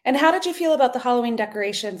 And how did you feel about the Halloween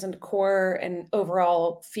decorations and decor and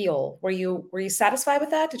overall feel? Were you satisfied with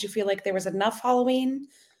that? Did you feel like there was enough Halloween?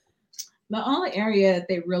 The only area that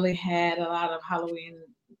they really had a lot of Halloween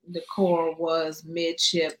decor was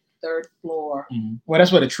midship, 3rd floor. Mm-hmm. Well,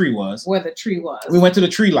 that's where the tree was. Where the tree was. We went to the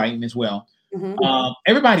tree lighting as well. Mm-hmm.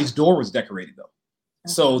 Everybody's door was decorated though. Mm-hmm.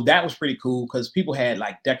 So that was pretty cool because people had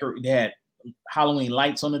they had Halloween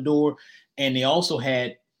lights on the door, and they also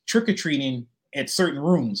had trick-or-treating at certain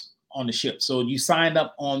rooms on the ship. So you signed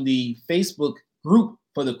up on the Facebook group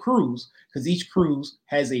for the cruise because each cruise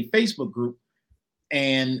has a Facebook group,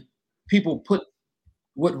 and people put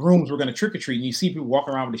what rooms we're going to trick or treat. And you see people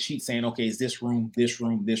walking around with a sheet saying, okay, it's this room, this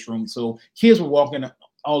room, this room. So kids were walking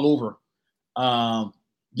all over.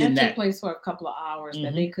 That took place for a couple of hours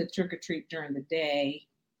that they could trick or treat during the day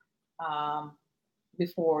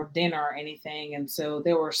before dinner or anything. And so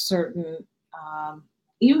there were certain,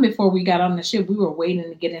 even before we got on the ship, we were waiting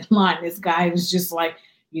to get in line. This guy was just like,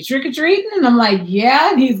 you trick or treating? And I'm like,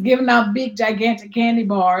 yeah. And he's giving out big, gigantic candy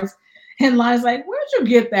bars. And Lion's like, where'd you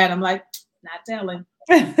get that? I'm like, not telling.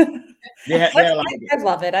 I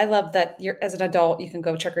love it. I love that as an adult, you can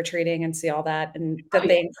go trick or treating and see all that, and that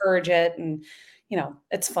they encourage it, and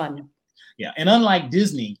it's fun. Yeah, and unlike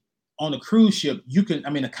Disney, on the cruise ship,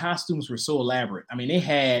 the costumes were so elaborate. I mean, they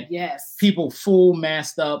had people full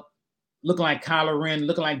masked up, looking like Kylo Ren,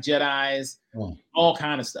 looking like Jedis, all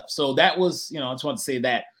kind of stuff. So that was, I just want to say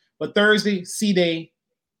that. But Thursday, C Day,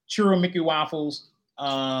 Churro Mickey waffles,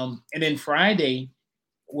 and then Friday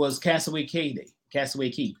was Castaway Cay Day. Castaway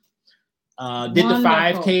Key. Did the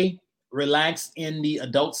 5K, relaxed in the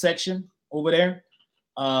adult section. over there.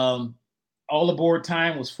 All aboard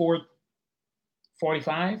time was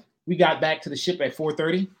 4:45. We got back to the ship at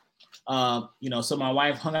 4:30. So my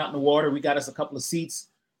wife hung out in the water. We got us a couple of seats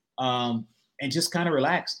and just kind of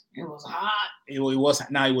relaxed. It was hot. It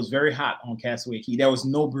was very hot on Castaway Cay. There was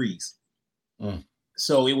no breeze.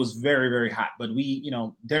 So it was very, very hot. But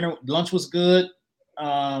lunch was good.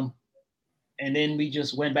 And then we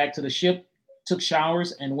just went back to the ship, took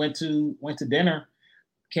showers, and went to dinner,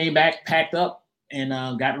 came back, packed up, and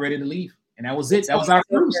got ready to leave. And that was it. That was our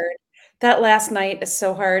cruise. That last night is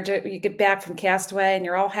so hard. You get back from Castaway and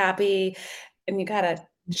you're all happy and you got to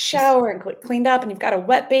shower and cleaned up and you've got a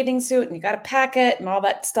wet bathing suit and you got to pack it and all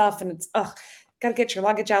that stuff. And it's, got to get your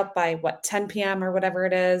luggage out by 10 p.m. or whatever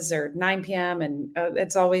it is, or 9 p.m. And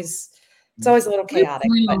it's always a little chaotic.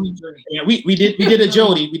 Yeah, we did a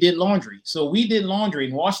Jody. We did laundry. So we did laundry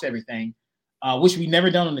and washed everything, which we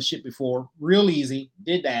never done on the ship before. Real easy.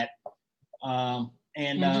 Did that.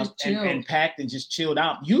 And packed and just chilled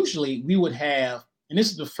out. Usually we would have, and this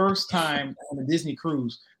is the first time on a Disney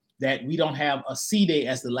cruise that we don't have a sea day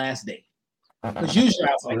as the last day. Because usually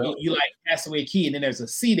I was like, you like Castaway Cay, and then there's a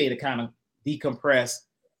sea day to kind of decompress.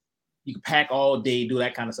 You can pack all day, do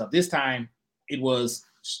that kind of stuff. This time it was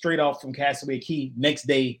straight off from Castaway Cay. Next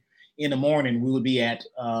day in the morning, we would be at,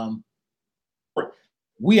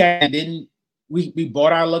 we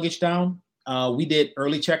bought our luggage down. We did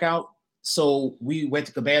early checkout. So we went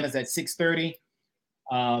to Cabanas at 6:30.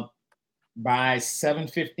 By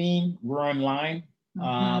 7:15, we're in line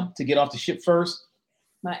to get off the ship first.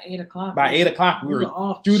 By 8 o'clock. By 8 o'clock, we were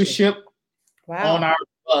off through the ship. Wow. On our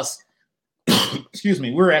bus. Excuse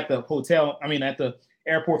me. We were at the at the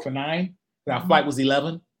airport for 9. Our flight was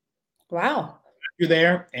 11. Wow. You're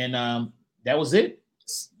there, and that was it.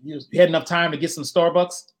 You had enough time to get some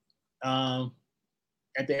Starbucks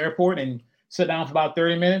at the airport and sit down for about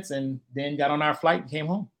 30 minutes and then got on our flight and came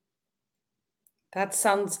home. That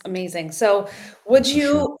sounds amazing. So would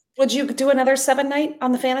you do another 7-night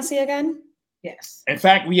on the Fantasy again? Yes. In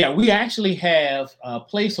fact, we actually have a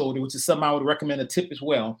placeholder, which is something I would recommend a tip as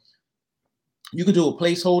well. You could do a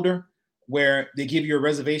placeholder where they give you a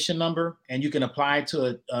reservation number and you can apply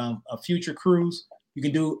to a future cruise. You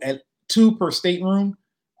can do at 2 per stateroom.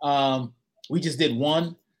 We just did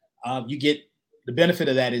 1. You get the benefit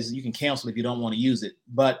of that is you can cancel if you don't want to use it,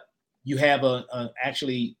 but you have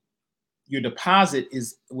actually your deposit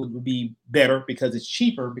would be better because it's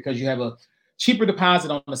cheaper, because you have a cheaper deposit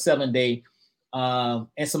on the 7-day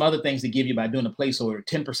and some other things to give you by doing a placeholder,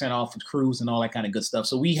 10% off the cruise and all that kind of good stuff.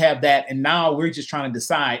 So we have that. And now we're just trying to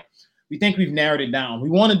decide. We think we've narrowed it down. We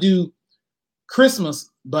want to do Christmas,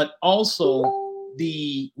 but also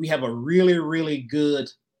we have a really, really good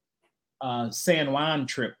San Juan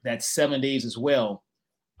trip that's 7 days as well.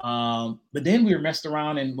 But then we were messed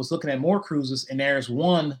around and was looking at more cruises, and there's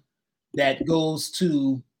one that goes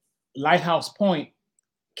to Lighthouse Point,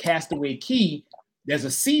 Castaway Cay. There's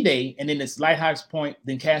a sea day, and then it's Lighthouse Point,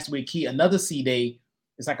 then Castaway Cay, another sea day.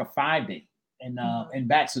 It's like a 5-day and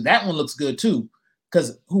back. So that one looks good too,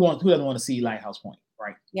 because who doesn't want to see Lighthouse Point,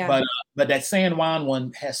 right? Yeah. But that San Juan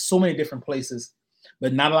one has so many different places,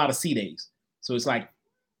 but not a lot of sea days. So it's like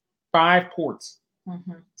 5 ports.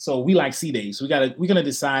 So we like sea days. So we're gonna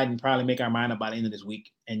decide and probably make our mind up by the end of this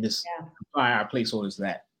week and just apply our placeholders to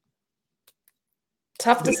that.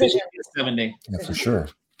 Tough decision. 7-day. Yeah, for sure.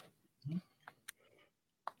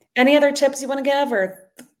 Any other tips you want to give or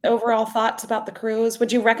overall thoughts about the cruise?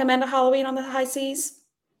 Would you recommend a Halloween on the high seas?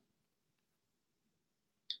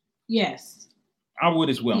 Yes. I would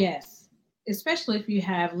as well. Yes. Especially if you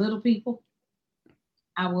have little people.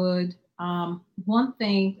 I would. One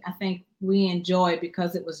thing I think we enjoyed,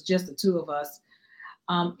 because it was just the 2 of us,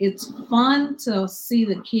 it's fun to see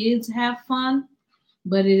the kids have fun,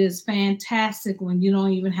 but it is fantastic when you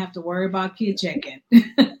don't even have to worry about kid check-in.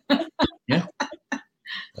 Yeah.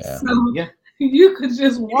 So you could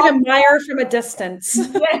just walk. You can admire from a distance.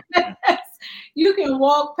 Yes. You can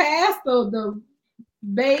walk past the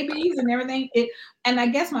babies and everything. And I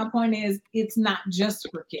guess my point is, it's not just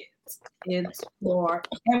for kids. It's for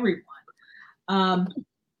everyone.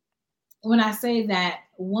 When I say that,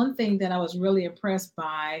 one thing that I was really impressed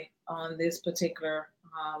by on this particular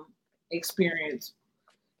experience,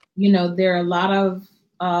 there are a lot of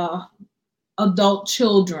adult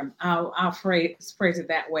children, I'll phrase it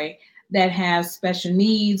that way, that have special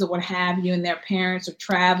needs or what have you, and their parents are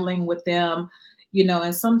traveling with them,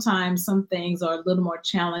 and sometimes some things are a little more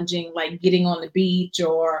challenging, like getting on the beach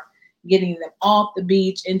or getting them off the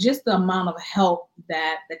beach, and just the amount of help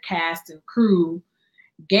that the cast and crew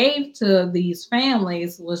gave to these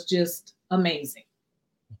families was just amazing.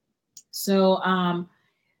 So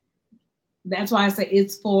That's why I say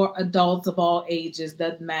it's for adults of all ages,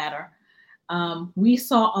 doesn't matter. We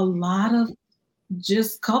saw a lot of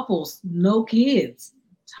just couples, no kids,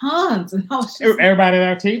 tons. And everybody at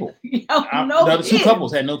our table. The other two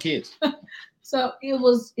couples had no kids. So it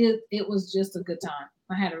was just a good time.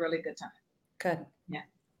 I had a really good time. Good. Yeah.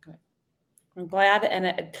 Good. I'm glad.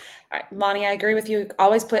 And Lonnie, I agree with you.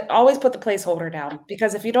 Always put the placeholder down,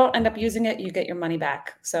 because if you don't end up using it, you get your money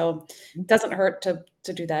back. So it doesn't hurt to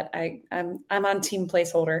do that. I'm on team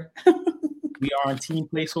placeholder. We are on team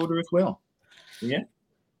placeholder as well. Yeah.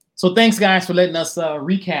 So thanks, guys, for letting us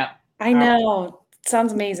recap. I know.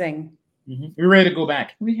 Sounds amazing. Mm-hmm. We're ready to go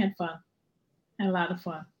back. We had fun. Had a lot of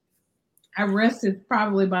fun. I rested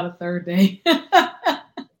probably about a third day. I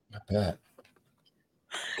bet.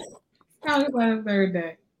 Probably about a third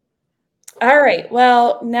day. All right.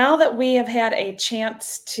 Well, now that we have had a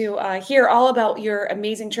chance to hear all about your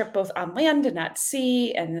amazing trip, both on land and at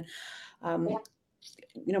sea, and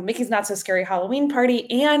Mickey's Not So Scary Halloween Party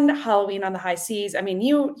and Halloween on the High Seas. I mean,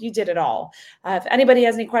 you did it all. If anybody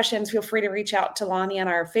has any questions, feel free to reach out to Lonnie on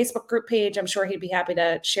our Facebook group page. I'm sure he'd be happy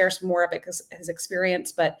to share some more of it, because his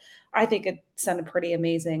experience, but I think it sounded pretty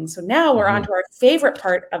amazing. So now we're on to our favorite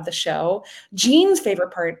part of the show, Gene's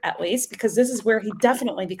favorite part, at least, because this is where he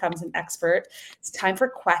definitely becomes an expert. It's time for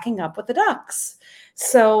Quacking Up with the Ducks.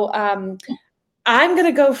 So I'm going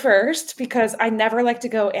to go first, because I never like to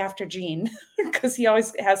go after Gene, because he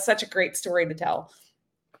always has such a great story to tell.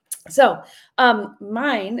 So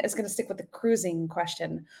mine is going to stick with the cruising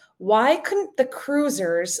question. Why couldn't the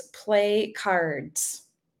cruisers play cards?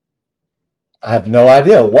 I have no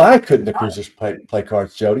idea. Why couldn't the cruisers play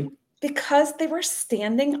cards, Jody? Because they were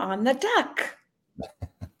standing on the deck.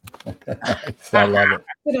 I love it.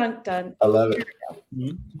 Dun. I love it.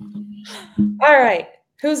 All right.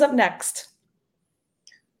 Who's up next?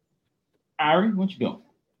 Ari, why don't you go?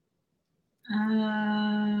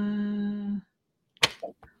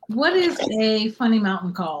 What is a funny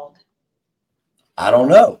mountain called? I don't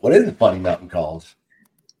know. What is a funny mountain called?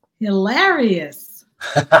 Hilarious.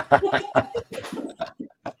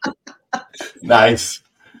 Nice.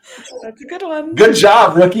 That's a good one. Good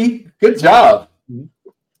job, rookie. Good job.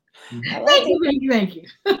 Thank you.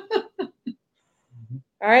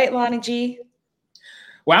 All right, Lonnie G.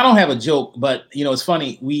 Well, I don't have a joke, but it's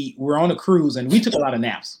funny. We were on a cruise and we took a lot of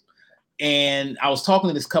naps. And I was talking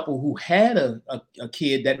to this couple who had a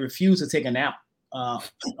kid that refused to take a nap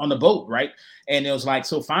on the boat, right? And it was like,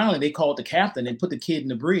 so finally they called the captain and put the kid in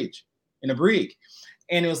the brig. And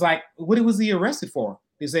it was like, what was he arrested for?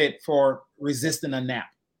 They said for resisting a nap.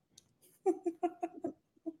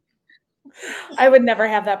 I would never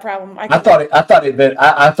have that problem. I thought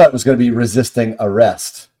it was going to be resisting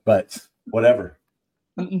arrest, but whatever.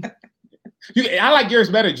 I like yours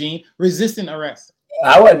better, Gene. Resisting arrest.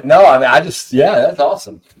 I wouldn't know. I mean, that's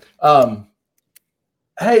awesome.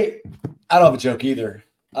 Hey, I don't have a joke either.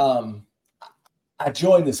 I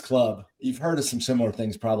joined this club. You've heard of some similar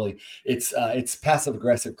things, probably. It's passive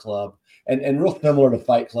aggressive club, and real similar to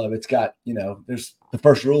Fight Club. It's got, there's the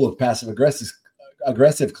first rule of passive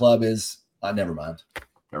aggressive club is never mind.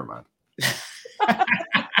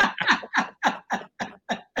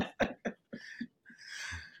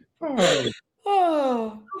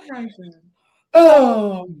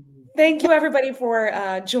 Oh. Thank you, everybody,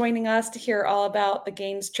 for joining us to hear all about the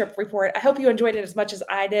Gaines trip report. I hope you enjoyed it as much as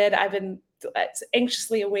I did. I've been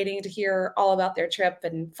anxiously awaiting to hear all about their trip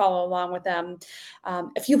and follow along with them.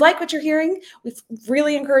 If you like what you're hearing, we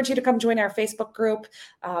really encourage you to come join our Facebook group.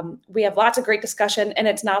 We have lots of great discussion, and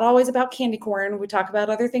it's not always about candy corn. We talk about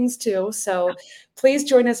other things too. So please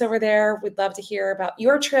join us over there. We'd love to hear about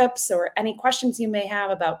your trips or any questions you may have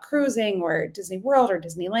about cruising or Disney World or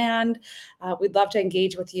Disneyland. We'd love to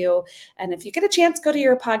engage with you. And if you get a chance, go to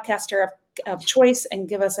your podcaster of choice and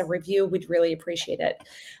give us a review. We'd really appreciate it.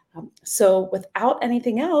 So without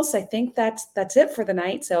anything else, I think that's it for the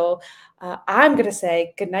night. So I'm going to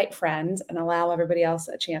say good night, friends, and allow everybody else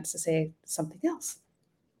a chance to say something else.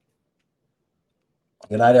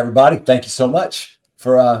 Good night, everybody. Thank you so much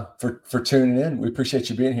for tuning in. We appreciate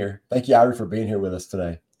you being here. Thank you, Ari, for being here with us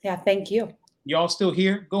today. Yeah, thank you. Y'all still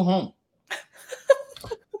here? Go home.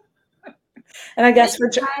 And I guess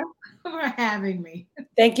for having me.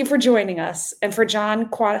 Thank you for joining us, and for John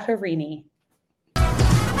Quaharini.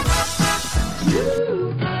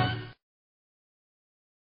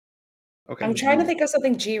 Okay. I'm trying to think of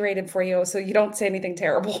something G-rated for you so you don't say anything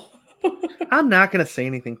terrible. I'm not going to say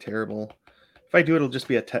anything terrible. If I do, it'll just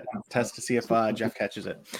be a test to see if Jeff catches it.